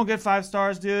 If we don't get 5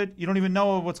 stars, dude, you don't even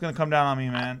know what's going to come down on me,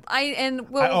 man. I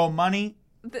owe money.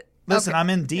 Listen, okay. I'm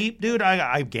in deep, dude.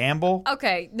 I gamble.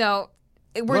 Okay, no.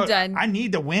 We're Look, done. I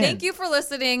need to win. Thank you for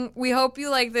listening. We hope you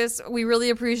like this. We really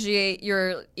appreciate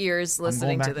your ears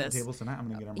listening I'm going to back this. to the tables tonight. I'm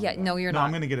going to get them. Yeah, no, you're not. No,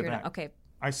 I'm going to get it You're back. not. Okay,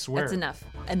 I swear. that's enough.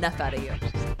 Enough out of you.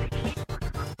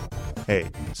 Hey,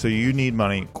 so you need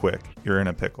money quick. You're in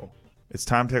a pickle. It's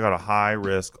time to take out a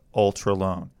high-risk ultra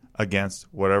loan against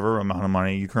whatever amount of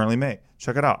money you currently make.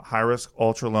 Check it out,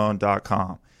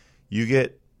 highriskultraloan.com. You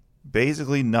get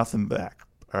basically nothing back,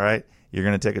 all right? You're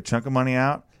going to take a chunk of money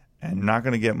out, and you're not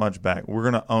going to get much back. We're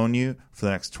going to own you for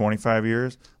the next 25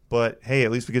 years, but hey,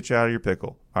 at least we get you out of your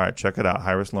pickle. All right, check it out,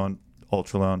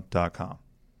 highriskultraloan.com.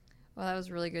 Well, that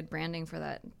was really good branding for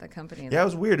that company. Yeah, it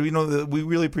was weird. We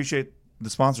really appreciate the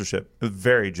sponsorship. A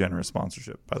very generous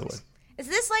sponsorship, by the way. Is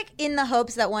this like in the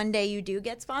hopes that one day you do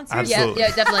get sponsored? Absolutely.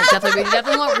 Yeah, definitely. We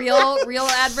definitely want real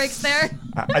ad breaks there.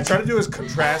 I try to do as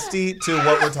contrasty to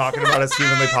what we're talking about as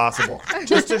humanly possible,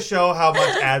 just to show how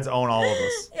much ads own all of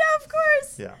us. Yeah, of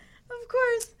course. Yeah. Of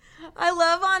course. I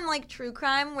love on like true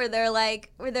crime where they're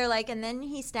like, and then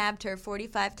he stabbed her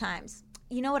 45 times.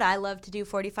 You know what I love to do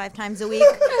 45 times a week?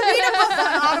 Read a book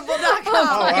on audible.com.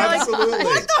 Oh,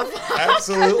 absolutely.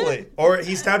 Absolutely. Or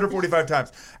he stabbed her 45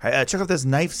 times. Check out this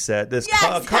knife set, this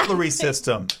cutlery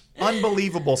system.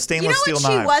 Unbelievable stainless steel knife. You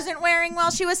know what she wasn't wearing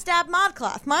while she was stabbed?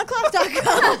 ModCloth.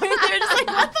 ModCloth.com. They're just like,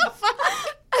 what the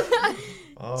fuck?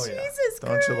 Oh, yeah. Jesus Don't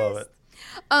Christ. you love it?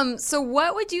 So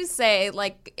what would you say,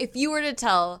 like, if you were to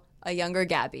tell a younger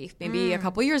Gaby, maybe a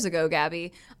couple years ago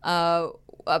Gaby,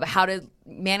 how to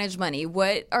manage money,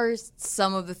 what are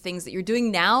some of the things that you're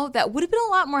doing now that would have been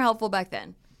a lot more helpful back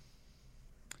then?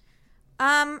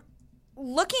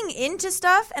 Looking into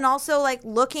stuff and also like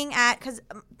looking at, because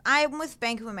I'm with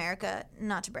Bank of America,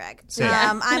 not to brag. Same.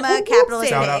 I'm a capitalist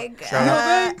Shout out. pig. Shout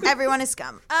out. Everyone is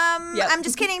scum. Yep. I'm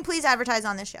just kidding. Please advertise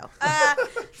on this show.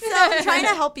 So I'm trying to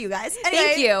help you guys. Anyway,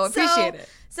 Thank you. Appreciate it.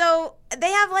 So they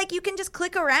have like, you can just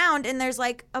click around and there's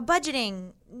like a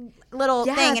budgeting little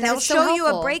Yeah, thing and that it'll is so show you a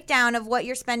helpful. breakdown of what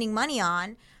you're spending money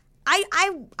on.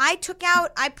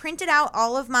 I printed out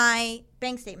all of my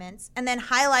bank statements and then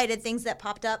highlighted things that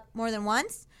popped up more than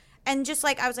once. And just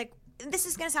like, I was like, this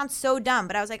is going to sound so dumb,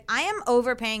 but I was like, I am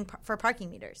overpaying for parking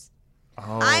meters.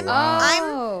 Oh, I'm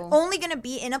Oh. only going to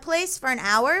be in a place for an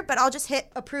hour, but I'll just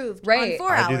hit approved Right. on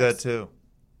 4 hours. I do that too.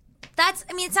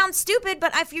 It sounds stupid,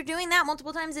 but if you're doing that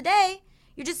multiple times a day,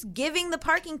 you're just giving the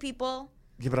parking people.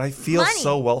 Yeah, but I feel Money.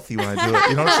 so wealthy when I do it.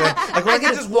 You know what I'm saying? Like when I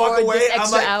can just walk afford away, this I'm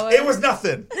extra like, hour. it was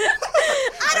nothing.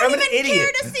 I don't I'm an even care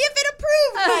idiot. to see if it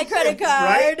approved my credit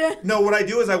card. Right? No, what I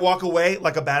do is I walk away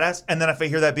like a badass, and then if I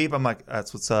hear that beep, I'm like,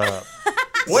 that's what's up.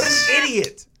 What an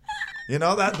idiot. You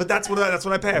know that, but that's what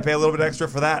I pay. I pay a little bit extra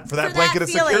for that that blanket of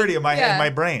feeling. security in my Yeah. in my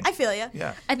brain. I feel you.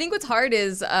 Yeah. I think what's hard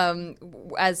is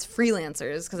as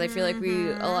freelancers, because I feel like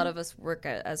a lot of us work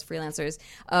as freelancers,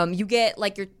 you get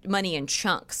like your money in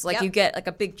chunks. Like Yep. you get like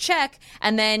a big check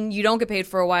and then you don't get paid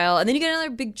for a while and then you get another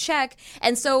big check.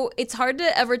 And so it's hard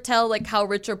to ever tell like how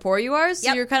rich or poor you are. So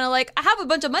Yep. you're kind of like, I have a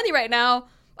bunch of money right now.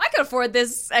 I could afford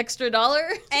this extra dollar.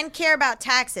 And care about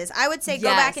taxes. I would say go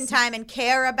Yes. back in time and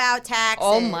care about taxes.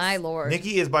 Oh my Lord.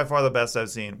 Nikki is by far the best I've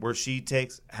seen, where she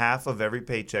takes half of every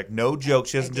paycheck. No joke.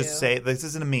 She doesn't just do. say, this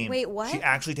isn't a meme. Wait, what? She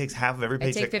actually takes half of every I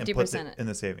take paycheck and puts it 50%. in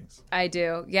the savings. I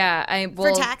do. Yeah.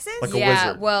 For taxes? Like a yeah,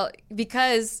 wizard. well,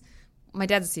 because my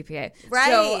dad's a CPA.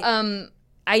 Right. So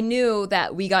I knew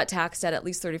that we got taxed at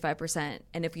least 35%.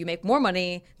 And if you make more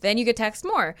money, then you get taxed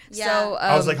more. Yeah. So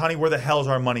I was like, honey, where the hell's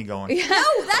our money going? No,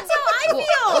 that's how I feel.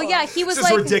 oh yeah, he was This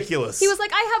is like ridiculous. He was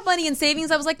like, I have money in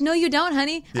savings. I was like, no, you don't,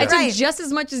 honey. I Yeah. took Right. just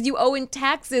as much as you owe in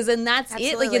taxes, and that's it.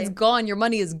 Like Absolutely. it's gone. Your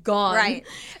money is gone. Right.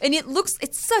 And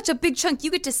it's such a big chunk.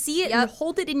 You get to see it and Yep.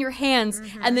 hold it in your hands,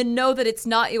 and then know that it's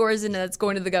not yours and that it's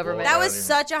going to the government. That was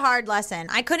such a hard lesson.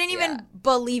 I couldn't even Yeah.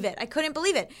 believe it. I couldn't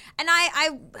believe it. And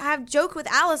I have joked with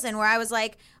Allison where I was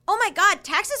like, oh my God,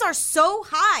 taxes are so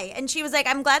high. And she was like,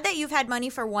 I'm glad that you've had money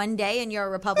for one day and you're a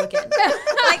Republican.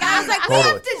 Like, I was like, we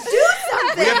have to do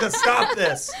something. We have to stop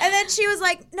this. And then she was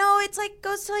like, no, it's like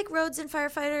goes to like roads and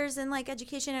firefighters and like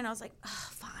education. And I was like, oh,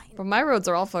 fine. But my roads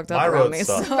are all fucked up My around roads me.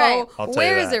 suck. So Right. I'll tell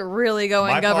where you is that. it really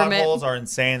going, My government? potholes are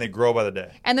insane. They grow by the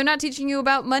day. And they're not teaching you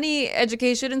about money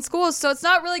education in schools, so it's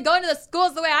not really going to the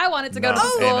schools the way I want it to go to the No.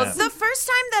 schools. Amen. The first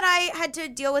time that I had to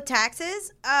deal with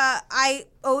taxes, I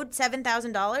owed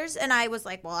 $7,000, and I was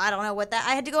like, well, I don't know what that.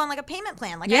 I had to go on like a payment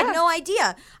plan. Like I Yeah. had no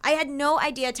idea. I had no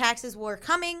idea taxes were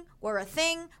coming, were a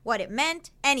thing, what it meant,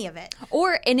 any of it.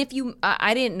 And if you,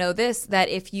 I didn't know this, that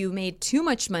if you made too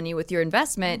much money with your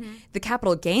investment, the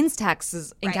capital gains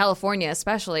taxes in Right. California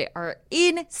especially are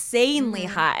insanely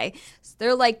high.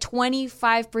 They're like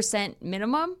 25%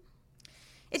 minimum.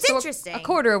 It's So interesting. A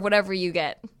quarter of whatever you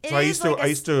get. It So I is used to like I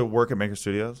used to work at Maker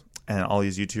Studios, and all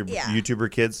these Yeah.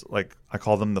 YouTuber kids, like I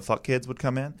call them the fuck kids, would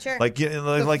come in. Sure. Like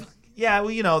yeah,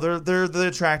 well, you know, they're the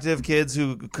attractive kids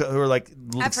who are like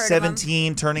I've heard of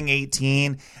 17 turning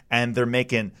 18, and they're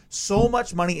making so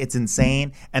much money, it's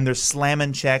insane, and they're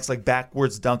slamming checks, like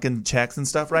backwards dunking checks and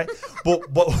stuff, right?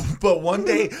 but one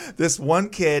day this one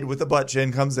kid with a butt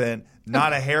chin comes in,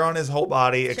 not a hair on his whole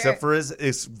body except for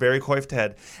his very coiffed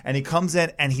head, and he comes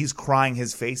in and he's crying,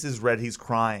 his face is red, he's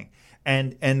crying.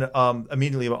 And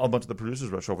immediately a bunch of the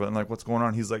producers rush over and like, what's going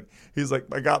on? He's like,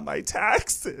 I got my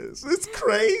taxes. It's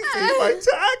crazy, my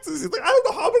taxes. He's like, I don't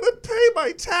know how I'm gonna pay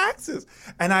my taxes.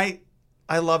 And I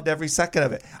loved every second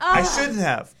of it. I shouldn't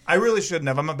have. I really shouldn't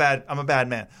have. I'm a bad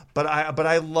man. But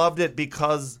I loved it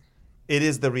because it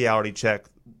is the reality check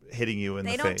hitting you in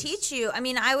the face. They don't teach you. I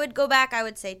mean, I would go back. I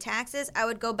would say taxes. I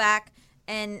would go back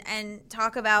and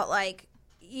talk about like,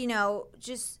 you know,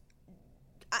 just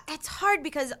it's hard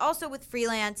because also with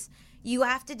freelance, you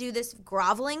have to do this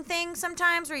groveling thing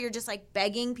sometimes where you're just like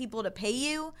begging people to pay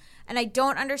you. And I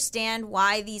don't understand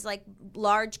why these like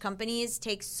large companies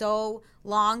take so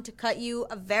long to cut you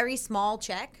a very small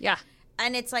check. Yeah.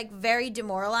 And it's like very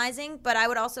demoralizing. But I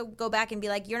would also go back and be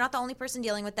like, you're not the only person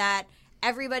dealing with that.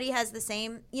 Everybody has the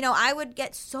same, you know, I would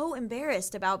get so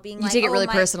embarrassed about being like, take it oh, really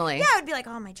my, personally. Yeah, I would be like,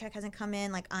 oh, my check hasn't come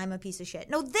in. Like, I'm a piece of shit.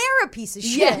 No, they're a piece of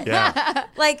shit. Yeah.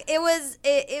 Like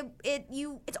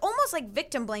it's almost like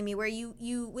victim blaming where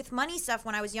you with money stuff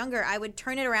when I was younger, I would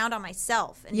turn it around on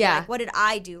myself and be like, what did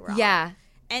I do wrong? Yeah.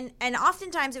 And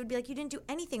oftentimes it would be like, you didn't do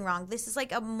anything wrong. This is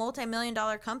like a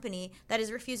multi-million-dollar company that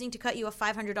is refusing to cut you a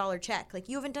 $500 check. Like,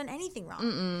 you haven't done anything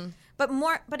wrong.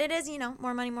 But it is, you know,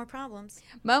 more money, more problems.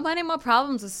 More money, more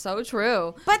problems is so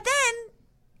true. But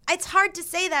then it's hard to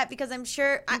say that because I'm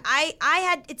sure I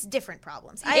had it's different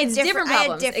problems. It's different I had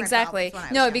problems. different Exactly. problems when I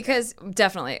was No, younger. because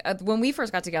definitely when we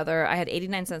first got together, I had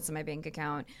 89 cents in my bank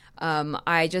account.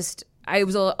 I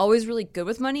was always really good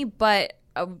with money, but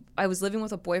I was living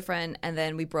with a boyfriend, and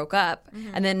then we broke up,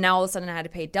 and then now all of a sudden I had to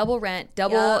pay double rent,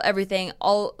 double everything,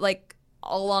 all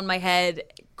on my head.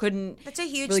 Couldn't That's a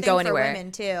huge really thing go for anywhere.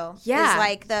 women too. Yeah. Is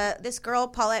like this girl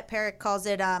Paulette Perrick calls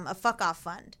it a fuck off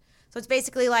fund. So it's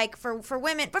basically like for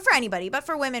women, but for anybody, but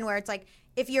for women where it's like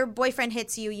if your boyfriend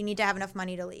hits you, you need to have enough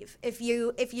money to leave. If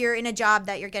you're in a job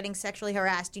that you're getting sexually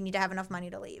harassed, you need to have enough money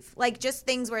to leave. Like just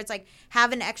things where it's like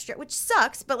have an extra, which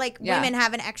sucks, but like women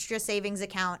have an extra savings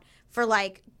account for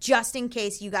like just in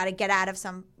case you got to get out of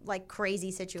some like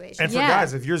crazy situation. And for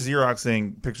guys, if you're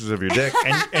Xeroxing pictures of your dick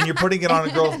and you're putting it on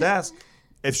a girl's desk,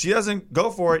 if she doesn't go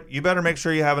for it, you better make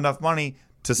sure you have enough money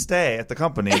to stay at the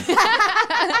company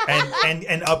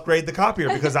and upgrade the copier,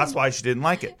 because that's why she didn't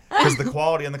like it, because the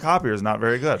quality on the copier is not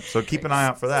very good. So keep an eye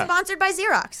out for that. Sponsored by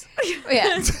Xerox.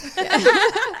 Yeah.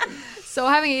 So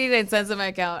having 89 cents in my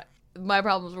account, my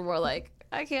problems were more like,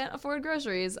 I can't afford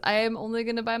groceries. I am only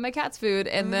going to buy my cat's food.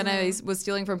 And then I was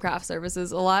stealing from craft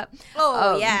services a lot.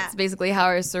 Oh, yeah. It's basically how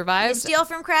I You survived. steal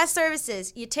from craft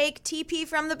services. You take TP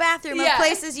from the bathroom of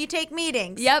places you take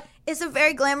meetings. Yep. It's a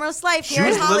very glamorous life She here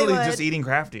was in Hollywood. literally just eating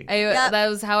crafty. That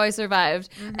was how I survived.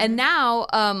 And now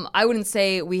I wouldn't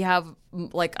say we have,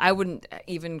 like, I wouldn't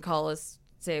even call us,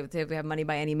 say we have money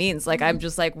by any means. Like, I'm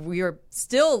just like, we are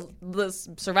still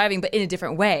surviving, but in a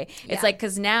different way. It's like,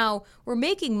 because now we're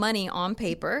making money on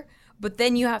paper, but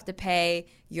then you have to pay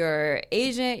your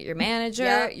agent, your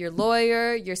manager, your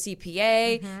lawyer, your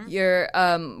CPA,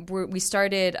 we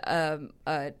started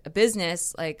a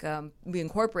business, like we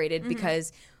incorporated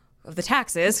because of the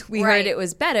taxes. We heard it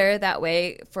was better that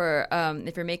way for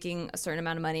if you're making a certain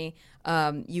amount of money,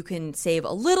 you can save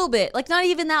a little bit, like not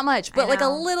even that much, but like a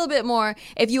little bit more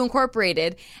if you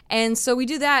incorporated. And so we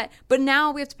do that, but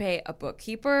now we have to pay a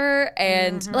bookkeeper,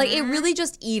 and like it really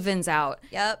just evens out.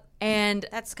 Yep. And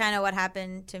That's kind of what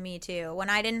happened to me too. When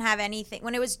I didn't have anything,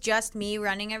 when it was just me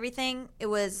running everything, it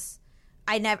was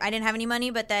I didn't have any money.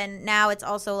 But then now it's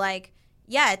also like,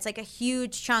 yeah, it's like a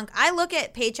huge chunk. I look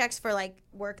at paychecks for like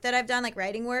work that I've done, like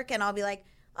writing work, and I'll be like,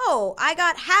 oh, I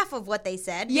got half of what they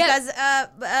said because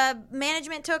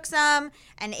management took some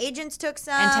and agents took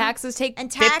some. And taxes take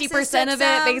 50% of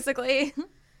it, basically.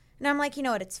 And I'm like, you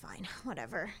know what? It's fine.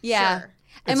 Whatever. Yeah. Sure.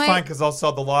 It's fine because I'll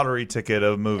sell the lottery ticket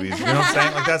of movies. You know what I'm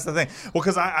saying? Like, that's the thing. Well,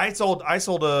 because I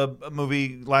sold a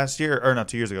movie last year, or no,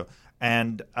 2 years ago.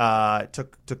 And it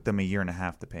took them a year and a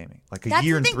half to pay me, like a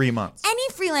year and 3 months. Any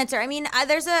freelancer. I mean,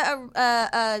 there's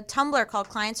a Tumblr called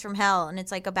Clients from Hell, and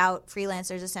it's like about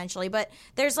freelancers essentially. But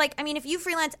there's like, I mean, if you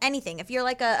freelance anything, if you're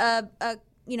like a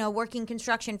working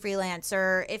construction freelance,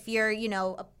 or if you're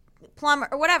a plumber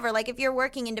or whatever, like if you're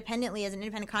working independently as an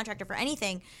independent contractor for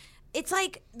anything, it's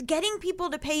like getting people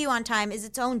to pay you on time is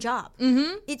its own job.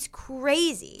 Mm-hmm. It's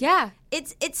crazy. Yeah.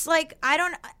 It's like,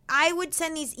 I would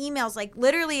send these emails, like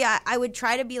literally I would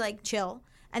try to be like chill.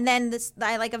 And then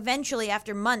I like eventually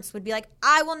after months would be like,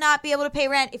 I will not be able to pay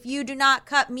rent if you do not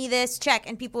cut me this check.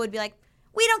 And people would be like,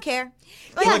 we don't care.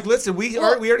 Like, listen, we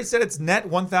already said it's net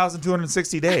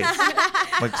 1,260 days.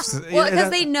 Because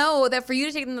they know that for you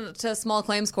to take them to small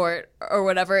claims court or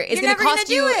whatever, it's going to cost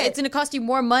you. It's going to cost you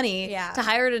more money to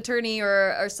hire an attorney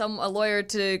or a lawyer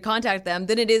to contact them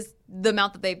than it is the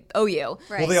amount that they owe you.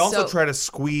 Right. Well, they also try to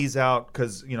squeeze out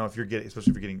because especially if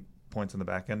you're getting points on the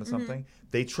back end of something,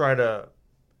 they try to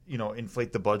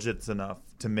inflate the budgets enough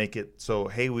to make it so,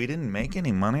 hey, we didn't make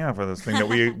any money off of this thing that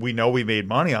we know we made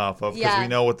money off of because we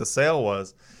know what the sale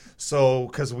was. So,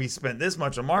 because we spent this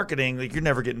much on marketing, like you're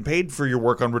never getting paid for your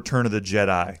work on Return of the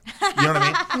Jedi. You know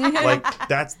what I mean? Like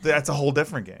that's a whole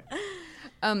different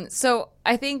game. So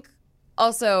I think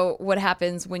also what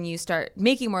happens when you start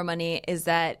making more money is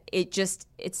that it's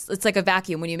like a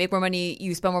vacuum. When you make more money,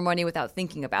 you spend more money without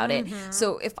thinking about it.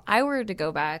 So if I were to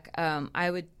go back, I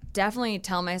would definitely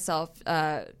tell myself,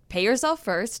 pay yourself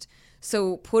first.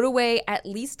 So put away at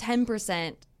least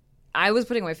 10%. I was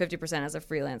putting away 50% as a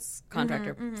freelance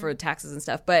contractor for taxes and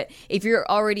stuff. But if you're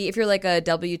like a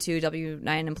W-2,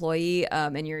 W-9 employee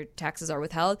and your taxes are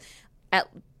withheld,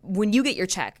 when you get your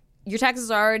check, your taxes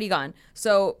are already gone.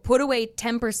 So put away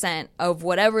 10% of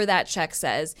whatever that check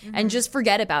says and just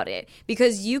forget about it.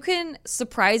 Because you can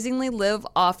surprisingly live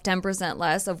off 10%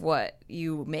 less of what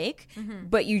you make,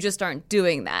 but you just aren't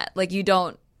doing that. Like you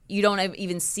don't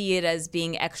even see it as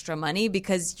being extra money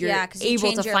because you're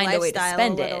able to find a way to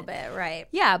spend it. A little bit, right?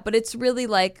 Yeah, but it's really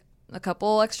like a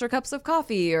couple extra cups of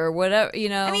coffee or whatever,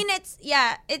 I mean, it's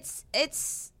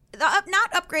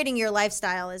not upgrading your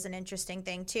lifestyle is an interesting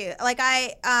thing too. Like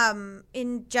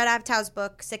in Judd Apatow's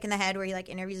book Sick in the Head, where he like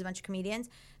interviews a bunch of comedians,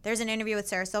 there's an interview with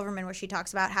Sarah Silverman where she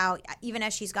talks about how even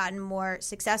as she's gotten more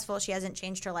successful, she hasn't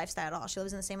changed her lifestyle at all. She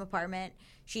lives in the same apartment.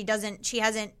 She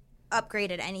hasn't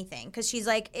upgraded anything because she's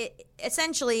like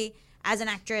essentially as an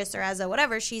actress or as a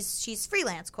whatever, she's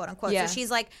freelance, quote unquote. So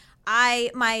she's like,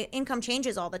 my income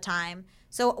changes all the time.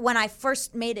 So when I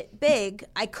first made it big,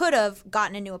 I could have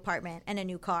gotten a new apartment and a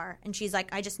new car. And she's like,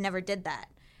 I just never did that.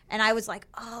 And I was like,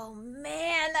 oh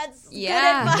man, that's good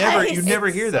advice. You never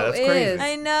hear that. That's crazy.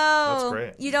 I know. That's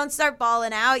great. You don't start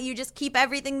balling out. You just keep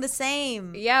everything the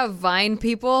same. Yeah, Vine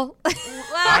people.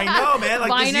 I know, man.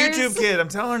 Like Viners. this YouTube kid, I'm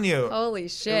telling you. Holy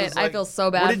shit. Like, I feel so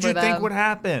bad for them. What did you think would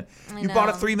happen? You bought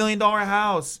a $3 million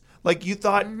house. Like you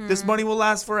thought this money will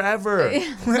last forever.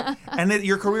 And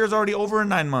your career's already over in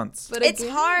 9 months. But it's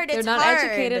hard. They're not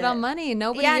educated on money.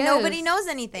 Nobody is. Nobody knows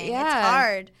anything. Yeah. It's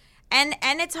hard. And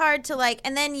it's hard to like,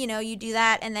 and then, you do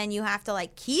that and then you have to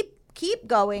like keep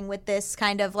going with this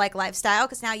kind of like lifestyle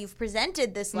because now you've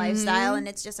presented this lifestyle and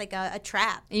it's just like a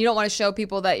trap. And you don't want to show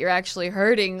people that you're actually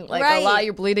hurting like a lot.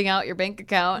 You're bleeding out your bank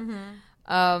account.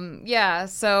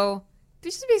 So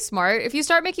just be smart. If you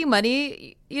start making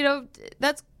money,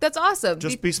 that's awesome.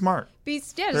 Just be smart.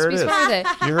 Just be smart with it.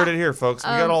 You heard it here, folks. We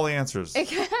got all the answers.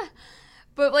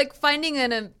 But like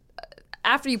finding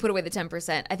after you put away the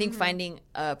 10%, I think finding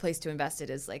a place to invest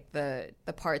it is like the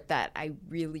part that I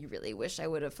really, really wish I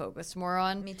would have focused more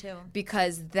on. Me too.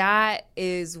 Because that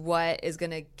is what is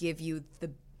going to give you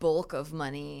the bulk of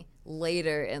money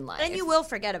later in life. And you will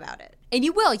forget about it. And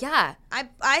you will, yeah. I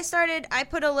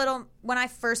put a little, when I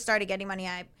first started getting money,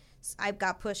 I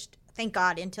got pushed, thank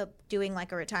God, into doing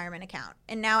like a retirement account.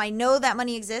 And now I know that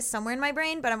money exists somewhere in my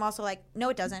brain, but I'm also like, no,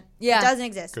 it doesn't. Yeah. It doesn't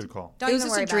exist. Good call. Don't it was even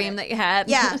just worry a dream about that you had.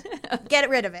 Yeah. Get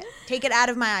rid of it. Take it out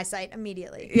of my eyesight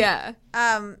immediately. Yeah.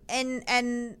 And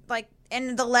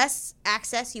the less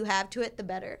access you have to it, the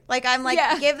better. Like, I'm like,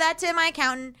 give that to my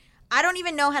accountant. I don't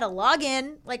even know how to log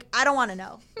in. Like, I don't want to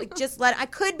know. Like, I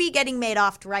could be getting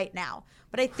Madoffed right now,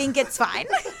 but I think it's fine.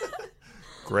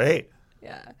 Great.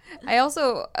 Yeah. I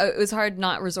also, it was hard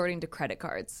not resorting to credit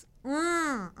cards.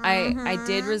 I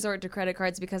did resort to credit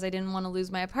cards because I didn't want to lose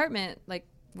my apartment, like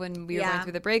when we were going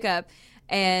through the breakup.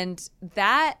 And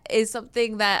that is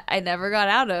something that I never got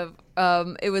out of.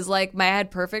 It was like I had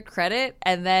perfect credit,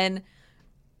 and then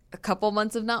a couple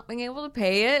months of not being able to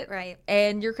pay it. Right.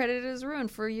 And your credit is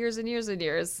ruined for years and years and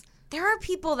years. There are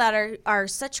people that are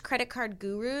such credit card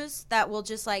gurus that will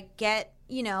just like get,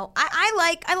 you know, I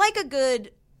like a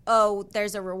good, oh,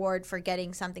 there's a reward for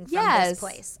getting something from this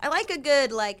place. I like a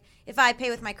good, like, if I pay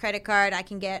with my credit card, I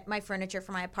can get my furniture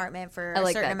for my apartment for a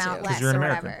certain amount less because you're an or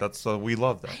American. whatever. That's we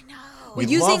love that. I know. We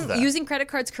using love that. using credit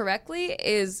cards correctly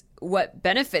is what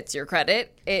benefits your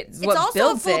credit. It's what also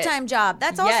builds a full-time job.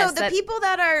 That's Yes, also the people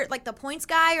that are like the points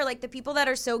guy or like the people that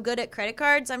are so good at credit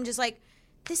cards. I'm just like,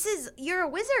 you're a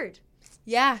wizard.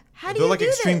 Yeah. How do They're you like do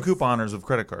extreme this? couponers of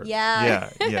credit cards. Yeah.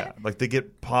 Yeah. Like they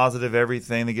get positive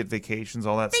everything. They get vacations,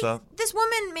 all that stuff. This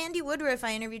woman, Mandy Woodruff,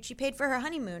 I interviewed, she paid for her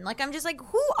honeymoon. Like, I'm just like,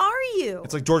 who are you?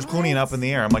 It's like George Clooney and Up in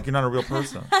the Air. I'm like, you're not a real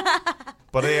person.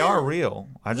 But they are real.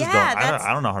 I just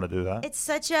I don't know how to do that. It's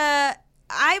such a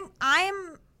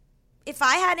if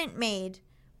I hadn't made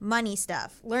money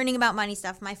stuff, learning about money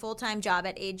stuff, my full-time job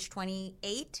at age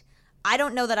 28, I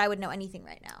don't know that I would know anything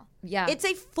right now. Yeah. It's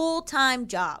a full-time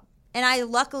job. And I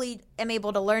luckily am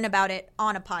able to learn about it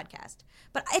on a podcast.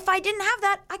 But if I didn't have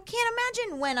that, I can't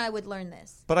imagine when I would learn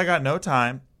this. But I got no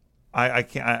time. I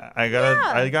can't. I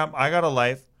got a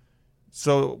life.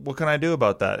 So what can I do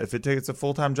about that? If it's a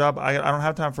full time job, I don't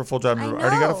have time for a full job. I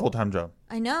already got a full time job.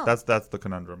 I know. That's the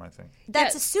conundrum, I think.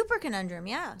 That's a super conundrum.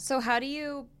 Yeah. So how do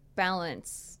you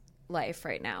balance life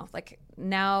right now? Like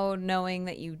now knowing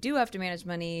that you do have to manage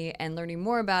money and learning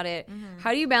more about it,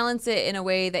 how do you balance it in a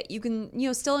way that you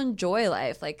can, still enjoy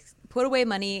life? Like put away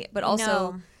money, but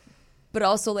also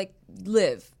like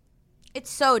live. It's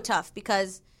so tough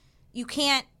because you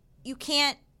can't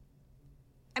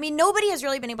I mean, nobody has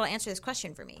really been able to answer this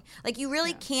question for me. Like, you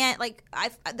really can't, like,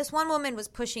 this one woman was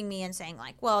pushing me and saying,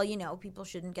 like, well, people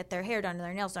shouldn't get their hair done or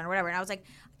their nails done or whatever. And I was like,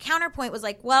 counterpoint was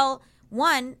like, well,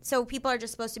 one, so people are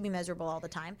just supposed to be miserable all the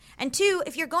time. And two,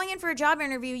 if you're going in for a job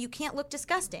interview, you can't look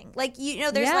disgusting. Like,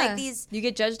 there's like these. You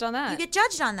get judged on that. You get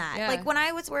judged on that. Yeah. Like, when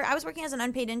I was working as an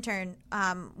unpaid intern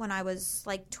when I was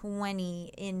like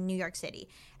 20 in New York City.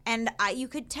 And you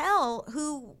could tell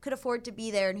who could afford to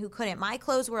be there and who couldn't. My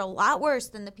clothes were a lot worse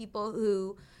than the people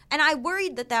who... And I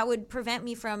worried that would prevent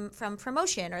me from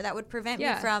promotion or that would prevent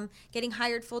me from getting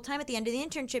hired full-time at the end of the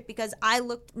internship because I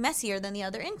looked messier than the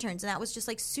other interns. And that was just,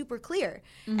 like, super clear.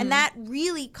 Mm-hmm. And that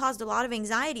really caused a lot of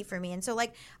anxiety for me. And so,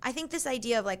 like, I think this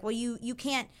idea of, like, well, you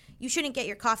shouldn't get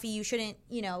your coffee, you shouldn't,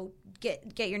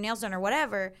 get your nails done or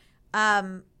whatever.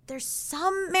 There's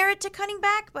some merit to cutting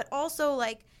back, but also,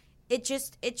 like... It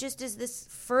just is this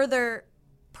further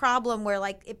problem where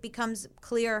like it becomes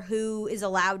clear who is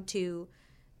allowed to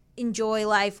enjoy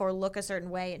life or look a certain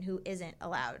way and who isn't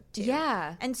allowed to.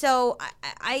 Yeah. And so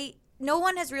I no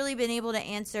one has really been able to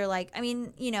answer like, I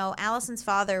mean, Allison's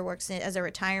father works as a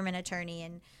retirement attorney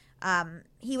and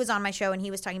he was on my show and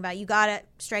he was talking about you gotta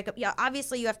strike up. Yeah,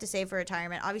 obviously you have to save for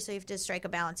retirement. Obviously you have to strike a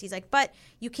balance. He's like, but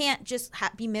you can't just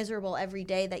be miserable every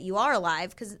day that you are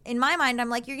alive. Because in my mind, I'm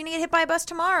like, you're gonna get hit by a bus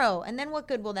tomorrow, and then what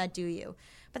good will that do you?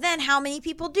 But then how many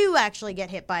people do actually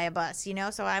get hit by a bus?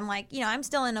 So I'm like, I'm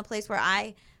still in a place where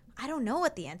I don't know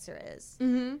what the answer is.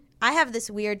 Mm-hmm. I have this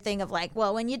weird thing of like,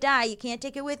 well, when you die, you can't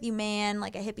take it with you, man,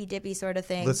 like a hippy-dippy sort of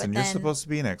thing. Listen, you're supposed to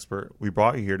be an expert. We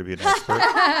brought you here to be an expert.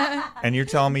 And you're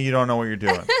telling me you don't know what you're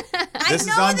doing. This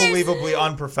is unbelievably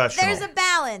unprofessional. There's a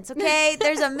balance, okay?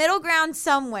 There's a middle ground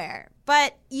somewhere.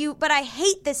 But I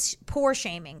hate this poor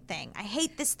shaming thing. I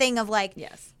hate this thing of like,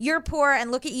 you're poor and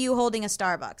look at you holding a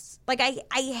Starbucks. Like,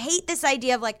 I hate this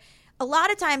idea of like, a lot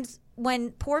of times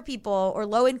when poor people or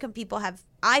low-income people have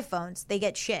iPhones, they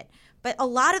get shit. But a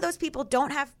lot of those people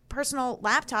don't have personal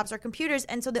laptops or computers,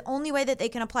 and so the only way that they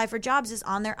can apply for jobs is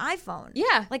on their iPhone.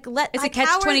 Yeah. It's a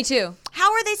catch-22.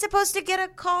 How are they supposed to get a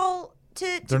call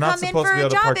to They're not come in supposed for to be a able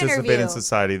to job participate interview? in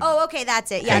society. Oh, okay,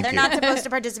 that's it. Yeah, they're not supposed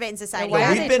to participate in society. Why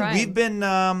are they trying? We've been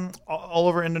all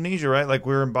over Indonesia, right? Like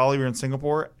we were in Bali, we were in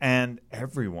Singapore, and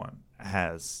everyone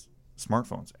has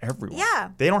smartphones. Everyone. Yeah.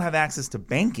 They don't have access to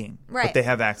banking, right, but they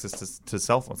have access to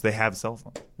cell phones. They have cell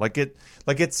phones.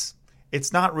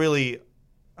 It's not really.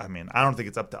 I mean, I don't think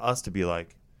it's up to us to be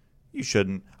like, you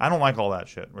shouldn't. I don't like all that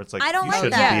shit. Where it's like, I don't you like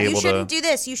shouldn't that. be able You shouldn't to, do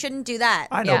this. You shouldn't do that.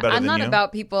 I know better I'm than not you.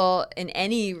 about people in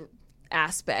any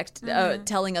aspect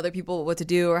telling other people what to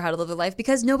do or how to live their life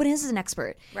because nobody is an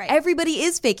expert. Right. Everybody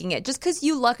is faking it. Just because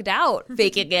you lucked out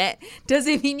faking it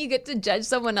doesn't mean you get to judge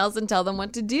someone else and tell them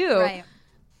what to do. Right.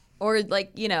 Or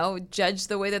judge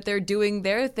the way that they're doing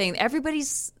their thing.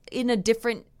 Everybody's in a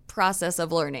different process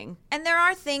of learning. And there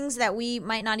are things that we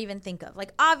might not even think of.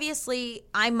 Like, obviously,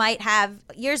 I might have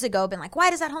years ago been like, why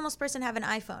does that homeless person have an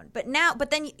iPhone? But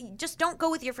then you just don't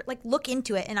go with your, like, look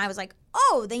into it. And I was like,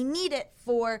 oh, they need it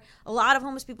for, a lot of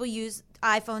homeless people use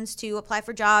iPhones to apply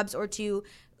for jobs or to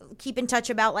keep in touch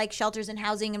about, like, shelters and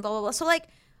housing and blah, blah, blah. So, like,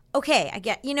 okay, I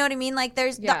get, you know what I mean? Like,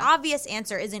 there's the obvious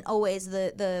answer isn't always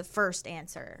the first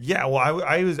answer. Yeah, well,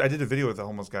 I did a video with a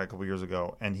homeless guy a couple years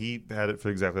ago, and he had it for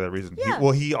exactly that reason.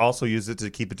 Yeah. He also used it to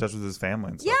keep in touch with his family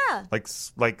and stuff. Yeah.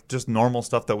 Like just normal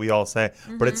stuff that we all say.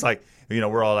 But it's like,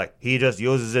 we're all like, he just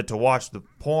uses it to watch the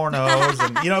pornos.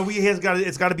 And,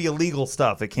 it's got to be illegal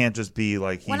stuff. It can't just be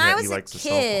like he likes his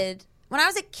cell phone. When I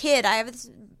was a kid, I have this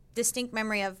distinct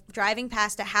memory of driving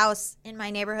past a house in my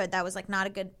neighborhood that was like my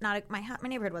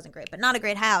neighborhood wasn't great, but not a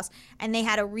great house, and they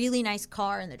had a really nice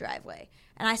car in the driveway.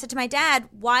 And I said to my dad,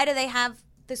 why do they have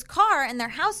this car and their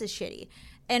house is shitty?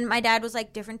 And my dad was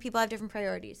like, different people have different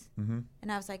priorities. And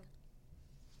I was like,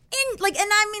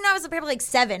 I was probably like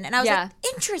 7, and I was like,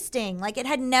 interesting. Like, it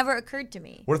had never occurred to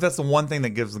me. What if that's the one thing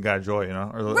that gives the guy joy,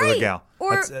 or the gal?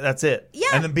 Or that's it. Yeah.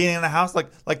 And then being in a house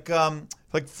like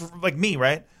me,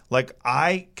 right? Like,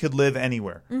 I could live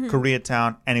anywhere,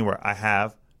 Koreatown, anywhere. I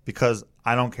have, because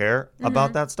I don't care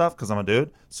about that stuff because I'm a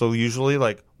dude. So usually,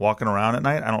 like, walking around at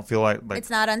night, I don't feel like it's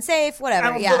not unsafe, whatever.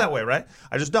 I don't feel that way, right?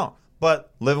 I just don't.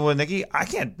 But living with Nikki, I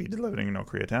can't be living in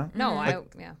Koreatown. No,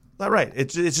 Right.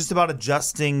 It's just about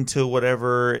adjusting to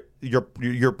whatever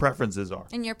your preferences are.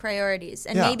 And your priorities.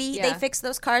 And maybe they fix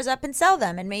those cars up and sell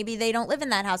them, and maybe they don't live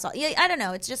in that house. I don't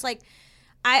know. It's just like,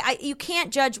 you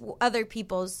can't judge other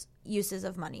people's uses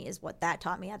of money is what that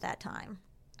taught me at that time.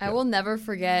 I will never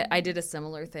forget, I did a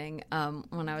similar thing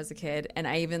when I was a kid, and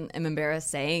I even am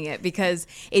embarrassed saying it because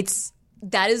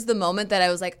that is the moment that I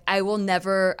was like, I will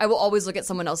always look at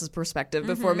someone else's perspective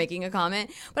before making a comment.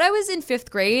 But I was in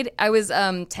 5th grade. I was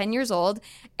 10 years old,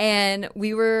 and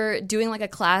we were doing like a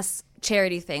class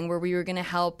charity thing where we were going to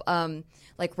help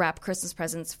like wrap Christmas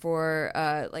presents for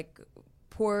like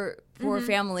poor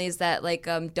families that like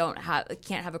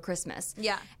can't have a Christmas.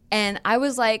 Yeah. And I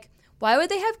was like, why would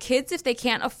they have kids if they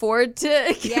can't afford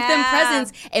to give them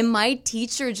presents? And my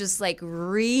teacher just like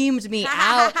reamed me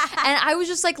out. And I was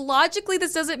just like, logically,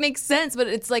 this doesn't make sense. But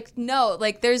it's like, no,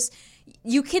 like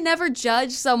you can never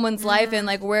judge someone's life and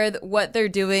like what they're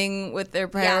doing with their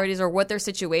priorities or what their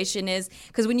situation is.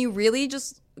 Because when you really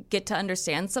just get to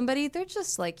understand somebody, they're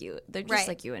just like you. They're just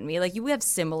like you and me. Like, we have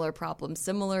similar problems,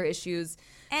 similar issues.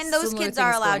 And those kids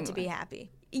are allowed to be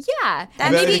happy. Yeah.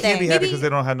 They can't be happy because they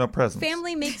don't have no presents.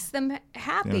 Family makes them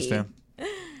happy. You understand?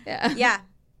 Yeah.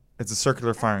 It's a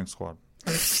circular firing squad.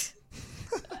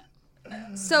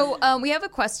 So we have a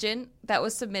question that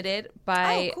was submitted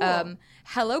by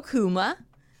Hello Kuma.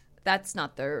 That's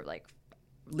not their like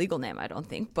legal name, I don't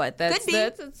think, but that's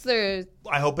their.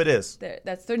 I hope it is.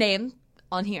 That's their name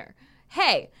on here.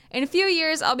 Hey, in a few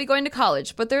years, I'll be going to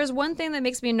college, but there's one thing that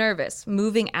makes me nervous,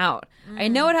 moving out. I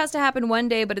know it has to happen one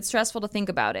day, but it's stressful to think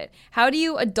about it. How do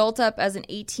you adult up as an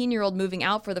 18-year-old moving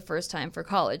out for the first time for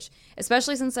college?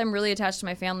 Especially since I'm really attached to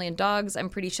my family and dogs, I'm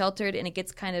pretty sheltered, and it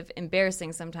gets kind of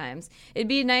embarrassing sometimes. It'd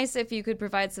be nice if you could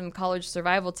provide some college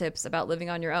survival tips about living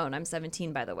on your own. I'm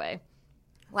 17, by the way.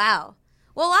 Wow.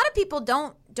 Well, a lot of people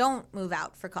don't move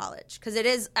out for college because it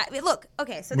is. Look,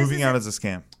 okay, so moving out is a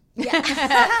scam. Yeah.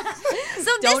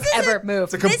 So don't ever move.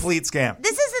 It's a complete scam.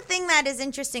 This is the thing that is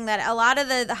interesting, that a lot of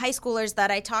the high schoolers that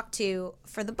I talked to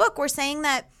for the book were saying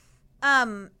that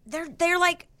they're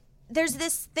like, there's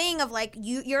this thing of like,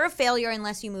 you're a failure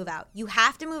unless you move out. You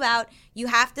have to move out. You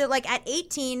have to, like, at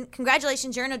 18,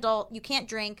 congratulations, you're an adult. You can't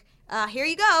drink. Here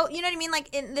you go. You know what I mean?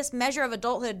 Like, in this measure of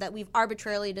adulthood that we've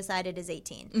arbitrarily decided is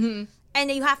 18.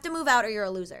 And you have to move out or you're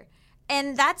a loser.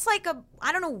 And that's like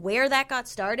I don't know where that got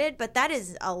started, but that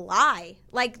is a lie.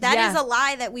 Like, that is a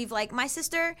lie that we've, like, my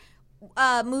sister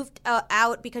moved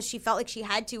out because she felt like she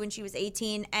had to when she was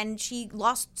 18, and she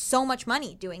lost so much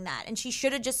money doing that. And she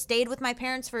should have just stayed with my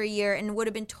parents for a year and would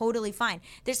have been totally fine.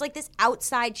 There's, like, this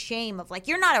outside shame of, like,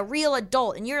 you're not a real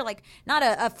adult and you're, like, not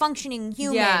a functioning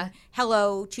human. Yeah.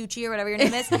 Hello, Chuchi, or whatever your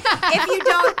name is. If you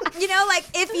don't,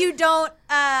 if you don't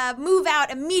move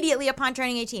out immediately upon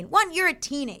turning 18. One, you're a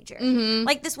teenager.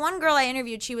 Like, this one girl I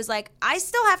interviewed, she was like, I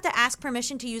still have to ask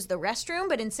permission to use the restroom,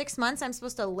 but in 6 months I'm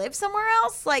supposed to live somewhere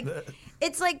else. Like,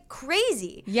 it's like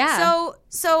crazy. Yeah.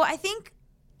 So I think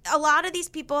a lot of these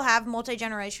people have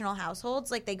multi-generational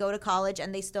households. Like, they go to college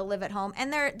and they still live at home,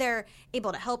 and they're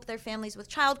able to help their families with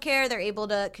childcare. They're able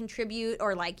to contribute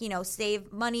or, like,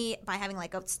 save money by having,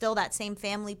 like, still that same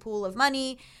family pool of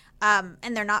money. And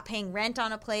they're not paying rent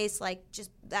on a place, like, just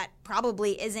that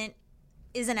probably isn't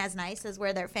as nice as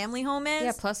where their family home is.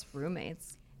 Yeah, plus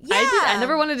roommates. Yeah. I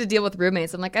never wanted to deal with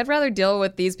roommates. I'm like, I'd rather deal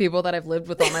with these people that I've lived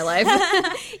with all my life,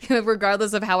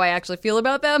 regardless of how I actually feel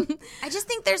about them. I just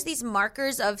think there's these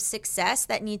markers of success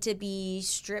that need to be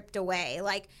stripped away.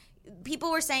 Like,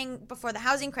 people were saying before the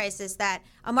housing crisis that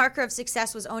a marker of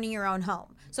success was owning your own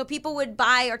home. So people would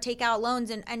buy or take out loans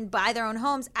and buy their own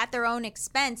homes at their own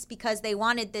expense because they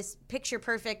wanted this picture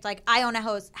perfect, like, I own a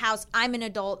house, I'm an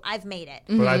adult, I've made it.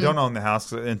 But I don't own the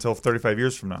house until 35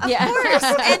 years from now. Of course.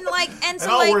 And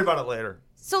I'll worry about it later.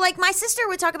 So, like, my sister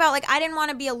would talk about, like, I didn't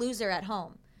want to be a loser at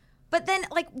home. But then,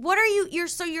 like, what are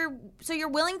you're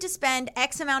willing to spend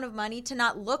X amount of money to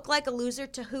not look like a loser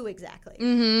to who exactly?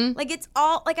 Mm-hmm. Like, it's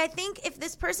all, like, I think if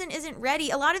this person isn't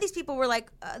ready, a lot of these people were like,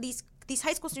 these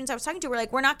high school students I was talking to were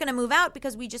like, we're not going to move out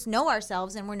because we just know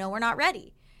ourselves and we know we're not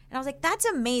ready. And I was like, that's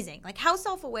amazing. Like, how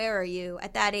self-aware are you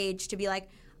at that age to be like,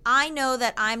 I know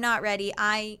that I'm not ready.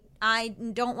 I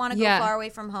don't want to go far away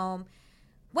from home.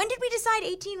 When did we decide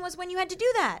 18 was when you had to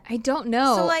do that? I don't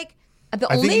know. So, like, I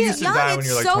think you used to die when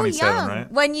you're like 27, young.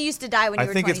 right? When you used to die when you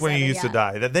were 27. I think it's when you used to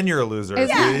die. Then you're a loser.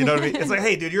 Yeah. You know what I mean? It's like,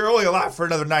 hey, dude, you're only alive for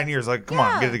another 9 years. Like, come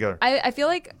on, get it together. I feel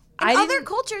like in other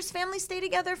cultures, families stay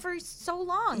together for so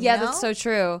long. Yeah, you know? that's so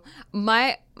true.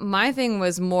 My thing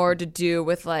was more to do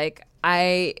with, like,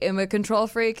 I am a control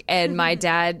freak and my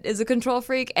dad is a control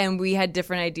freak, and we had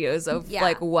different ideas of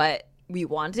like what we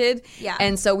wanted. Yeah.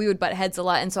 And so we would butt heads a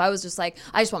lot. And so I was just like,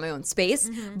 I just want my own space.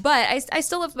 Mm-hmm. But I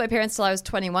still lived with my parents till I was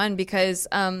 21 because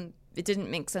it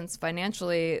didn't make sense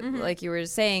financially, like you were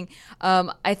saying.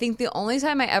 I think the only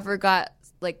time I ever got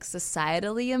like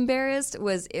societally embarrassed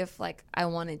was if like I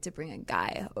wanted to bring a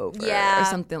guy over or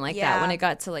something like that, when it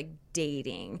got to like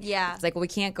dating. Yeah. It's like, well, we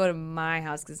can't go to my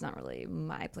house because it's not really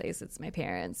my place. It's my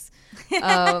parents.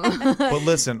 But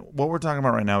listen, what we're talking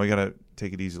about right now, we got to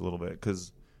take it easy a little bit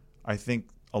because I think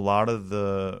a lot of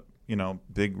the,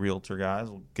 big realtor guys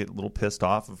will get a little pissed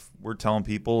off if we're telling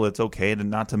people it's okay to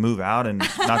not to move out and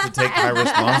not to take high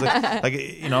risk loans.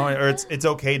 Or it's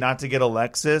okay not to get a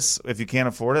Lexus if you can't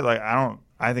afford it.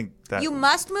 I think that you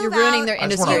must move out. You're ruining their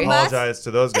industry. I just want to apologize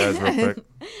to those guys real quick.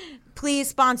 Please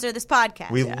sponsor this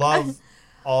podcast. We love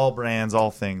all brands,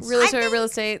 all things. Real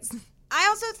estate. I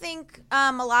also think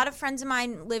a lot of friends of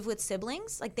mine live with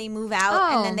siblings. Like, they move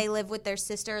out and then they live with their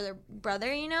sister or their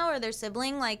brother, or their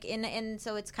sibling. Like, and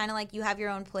so it's kind of like you have your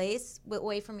own place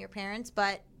away from your parents,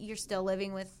 but you're still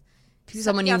living with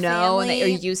someone you know and that you're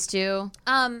used to.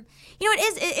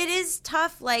 It is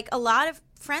tough. Like, a lot of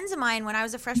friends of mine, when I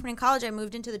was a freshman in college, I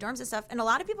moved into the dorms and stuff, and a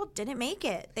lot of people didn't make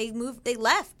it. They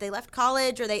left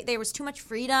college, or there was too much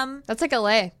freedom. That's like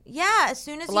LA. Yeah, as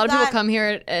soon as a lot of people come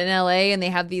here in LA and they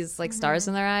have these like stars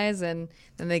in their eyes, and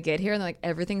then they get here and they're like,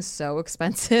 everything's so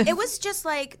expensive. It was just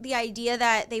like the idea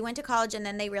that they went to college and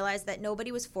then they realized that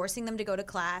nobody was forcing them to go to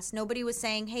class. Nobody was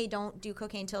saying, hey, don't do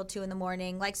cocaine till 2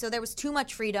 a.m. Like, so there was too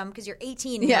much freedom because you're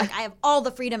 18 and you're like, I have all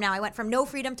the freedom now. I went from no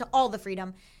freedom to all the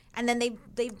freedom. And then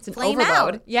they flame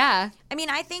out. Yeah. I mean,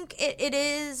 I think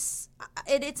it's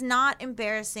not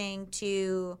embarrassing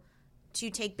to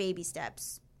take baby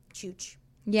steps. Chooch.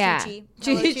 Yeah.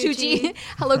 Choochie.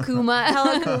 Hello, Kuma.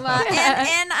 Hello, Kuma.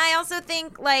 And I also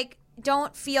think, like,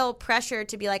 don't feel pressure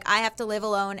to be like, I have to live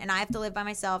alone and I have to live by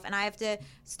myself and I have to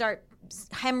start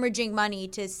hemorrhaging money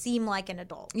to seem like an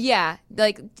adult. Yeah.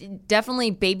 Like,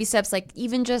 definitely baby steps, like,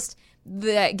 even just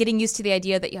getting used to the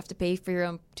idea that you have to pay for your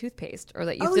own toothpaste, or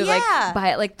that you have to like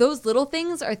buy it. Like, those little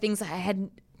things are things I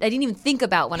didn't even think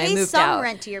about when I moved some out.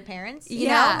 Rent to your parents. You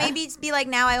know, maybe be like,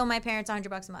 now I owe my parents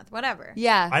 $100 a month, whatever.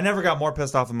 Yeah. I never got more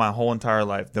pissed off in my whole entire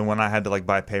life than when I had to like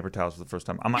buy paper towels for the first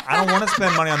time. I'm like, I don't want to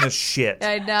spend money on this shit.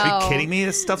 I know. Are you kidding me?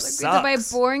 This stuff sucks. To buy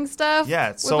boring stuff. Yeah,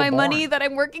 it's with so my boring. money that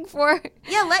I'm working for.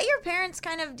 Yeah, let your parents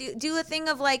kind of do a thing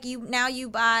of like, you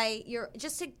buy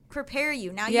just to prepare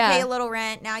you. Now you pay a little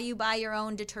rent. Now you buy your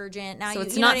own detergent. Now so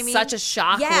it's you know not what I mean? such a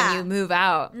shock when you move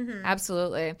out. Mm-hmm.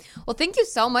 Absolutely. Well, thank you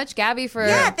so much, Gabby, for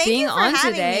being on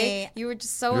today. You were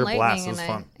just so enlightening. It was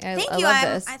fun. Thank you. Love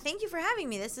this. I thank you for having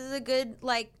me. This is a good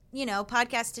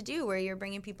podcast to do, where you're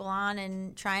bringing people on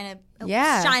and trying to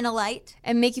shine a light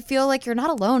and make you feel like you're not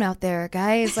alone out there,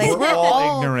 guys. Like, we're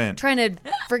all ignorant, trying to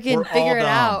freaking figure it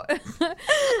out.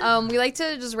 We like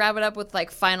to just wrap it up with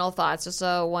like final thoughts, just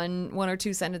one or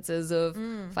two sentences of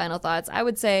final thoughts. I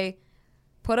would say,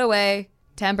 put away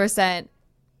 10%.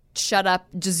 Shut up.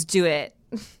 Just do it.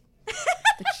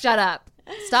 Shut up.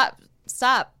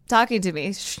 Stop talking to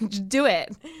me. Do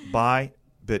it. Buy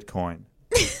Bitcoin.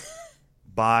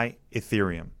 Buy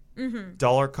Ethereum.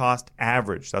 Dollar cost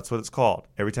average. That's what it's called.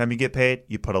 Every time you get paid,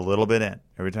 you put a little bit in.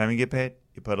 Every time you get paid,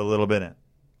 you put a little bit in.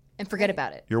 And forget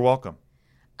about it. You're welcome.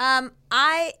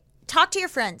 I talk to your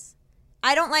friends.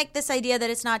 I don't like this idea that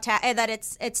it's not that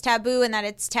it's taboo and that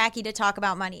it's tacky to talk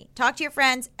about money. Talk to your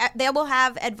friends. They will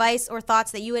have advice or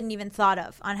thoughts that you hadn't even thought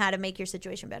of on how to make your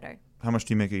situation better. How much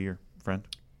do you make a year, friend?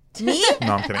 Me?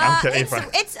 No, I'm kidding. I'm kidding.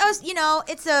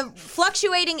 It's a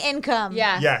fluctuating income.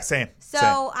 Yeah, same. So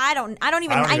same.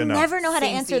 I never know how to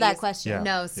answer that question. Yeah.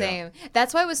 No, same.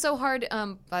 That's why it was so hard.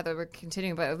 By the way, we're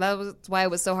continuing, but that was why it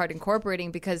was so hard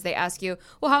incorporating, because they ask you,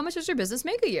 well, how much does your business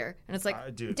make a year? And it's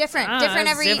like Dude, different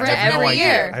every year.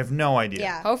 I have no idea.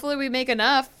 Yeah. Hopefully we make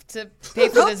enough to pay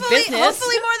for this business.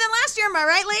 Hopefully more than last year, am I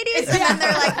right, ladies? And then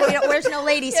they're like, where's no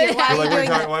ladies here? Why are you doing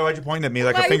that? Why'd you point at me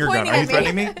like Why a are you finger gun? pointing Are you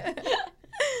at me? threatening me?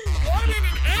 Why didn't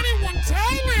anyone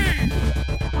tell me?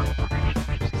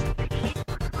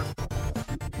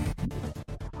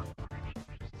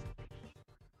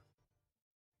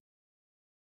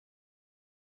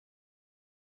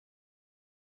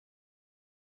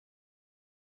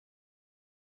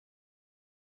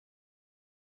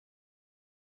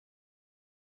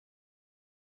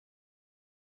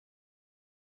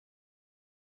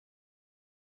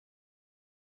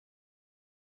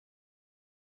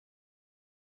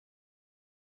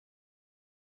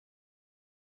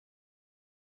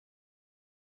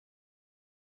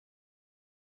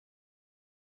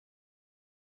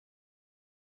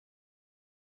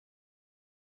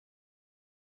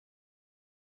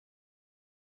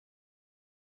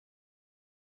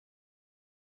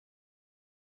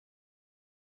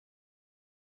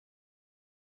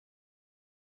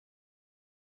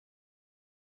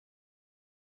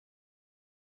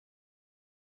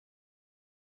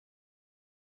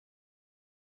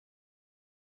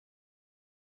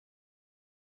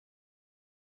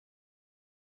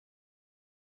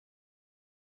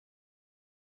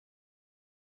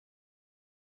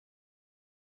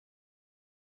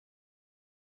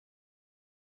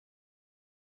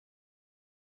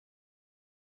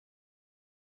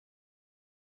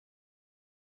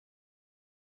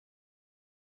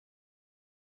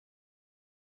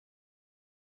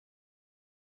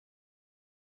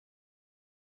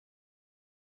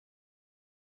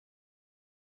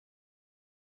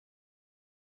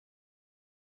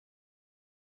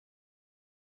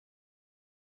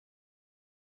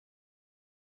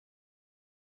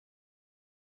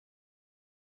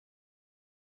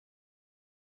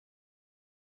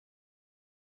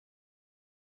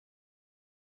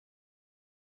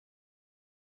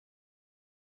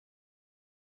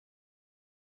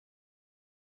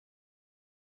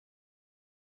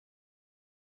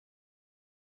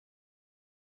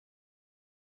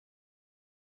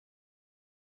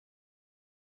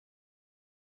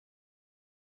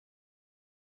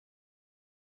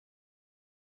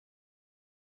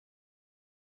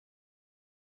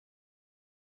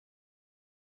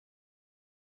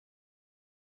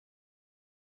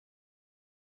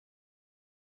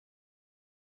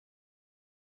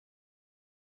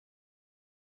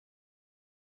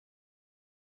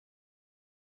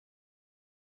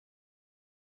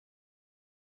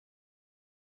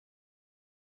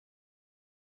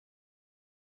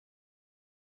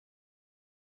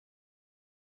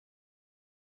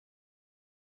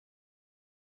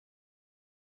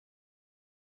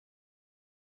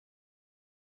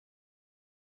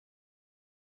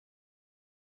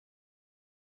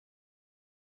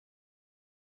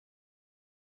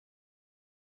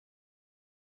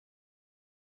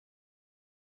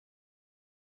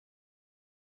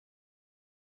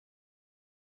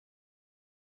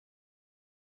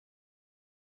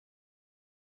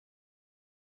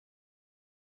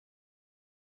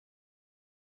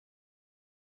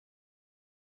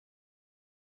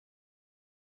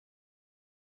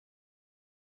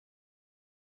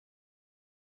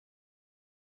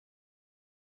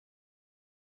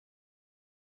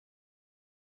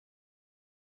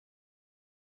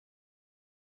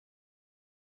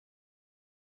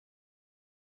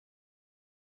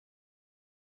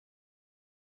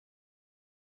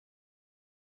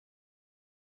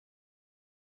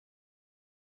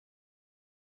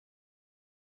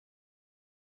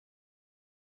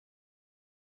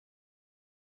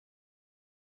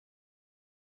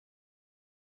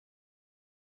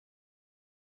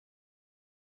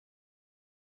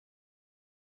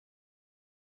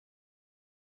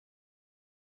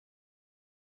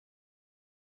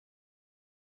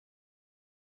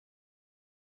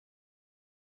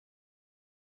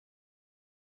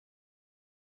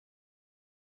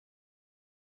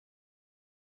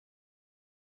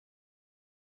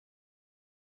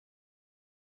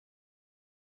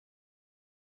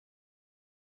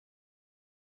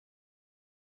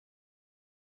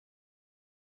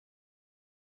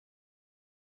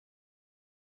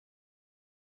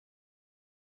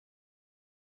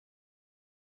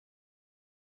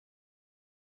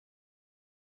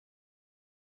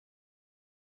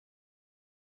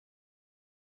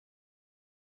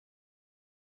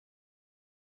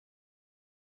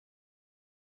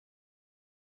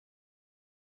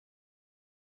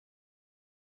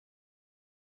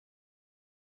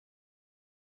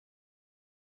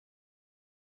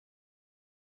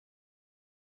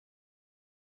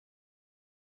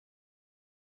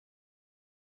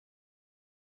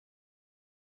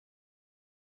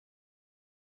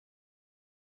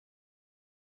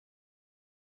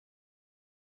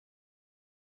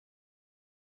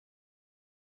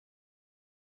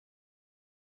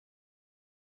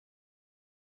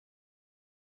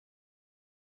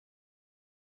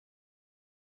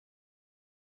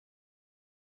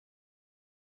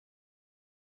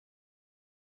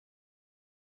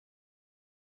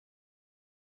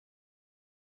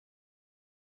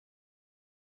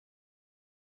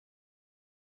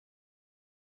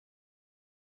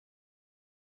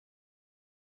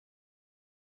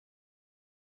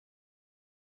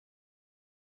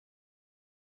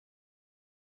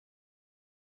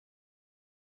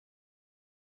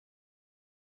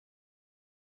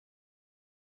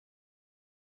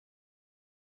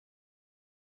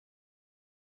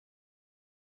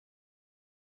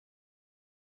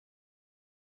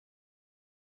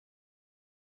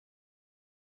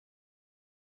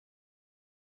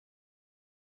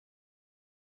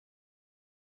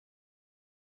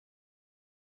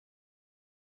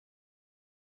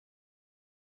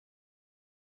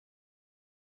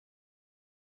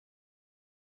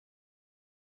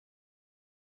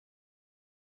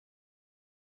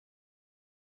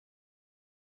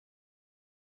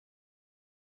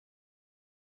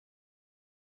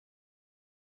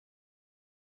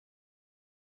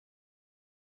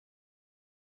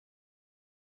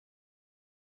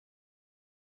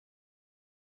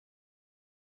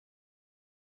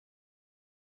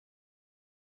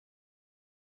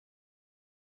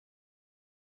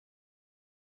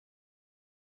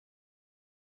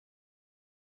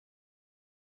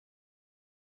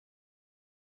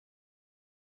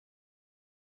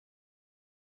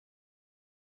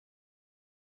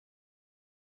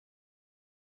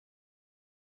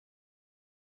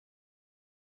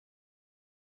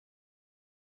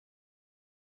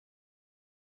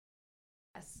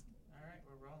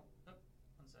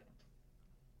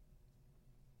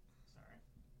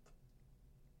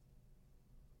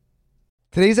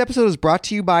 Today's episode is brought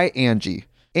to you by Angie.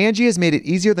 Angie has made it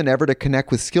easier than ever to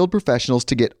connect with skilled professionals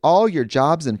to get all your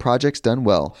jobs and projects done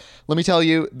well. Let me tell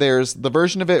you, there's the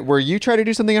version of it where you try to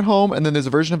do something at home, and then there's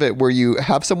a version of it where you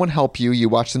have someone help you, you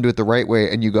watch them do it the right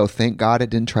way, and you go, thank God I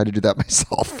didn't try to do that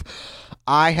myself.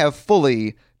 I have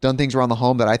fully done things around the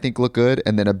home that I think look good,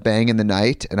 and then a bang in the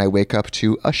night, and I wake up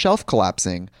to a shelf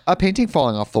collapsing, a painting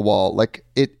falling off the wall.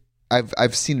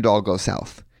 I've seen it all go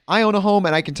south. I own a home,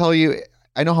 and I can tell you,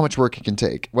 I know how much work it can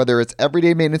take. Whether it's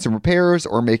everyday maintenance and repairs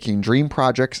or making dream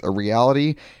projects a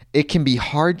reality, it can be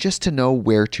hard just to know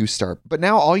where to start. But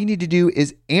now all you need to do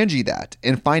is Angie that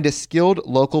and find a skilled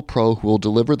local pro who will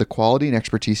deliver the quality and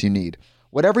expertise you need.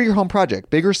 Whatever your home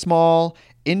project, big or small,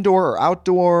 indoor or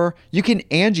outdoor, you can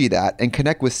Angie that and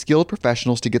connect with skilled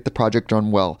professionals to get the project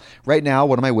done well. Right now,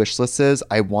 one of my wish lists is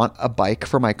I want a bike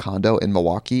for my condo in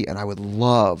Milwaukee, and I would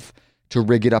love to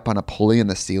rig it up on a pulley in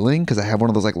the ceiling because I have one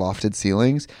of those like lofted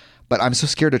ceilings, but I'm so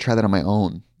scared to try that on my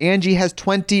own. Angie has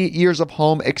 20 years of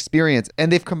home experience, and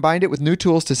they've combined it with new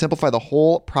tools to simplify the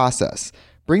whole process.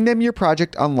 Bring them your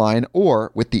project online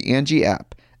or with the Angie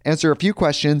app. Answer a few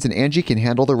questions and Angie can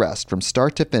handle the rest from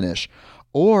start to finish,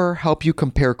 or help you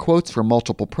compare quotes from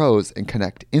multiple pros and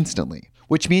connect instantly,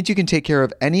 which means you can take care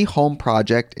of any home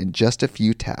project in just a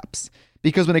few taps.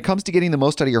 Because when it comes to getting the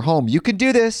most out of your home, you can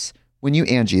do this when you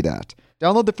Angie that.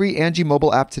 Download the free Angie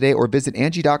mobile app today or visit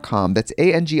Angie.com. That's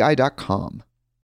ANGI.com.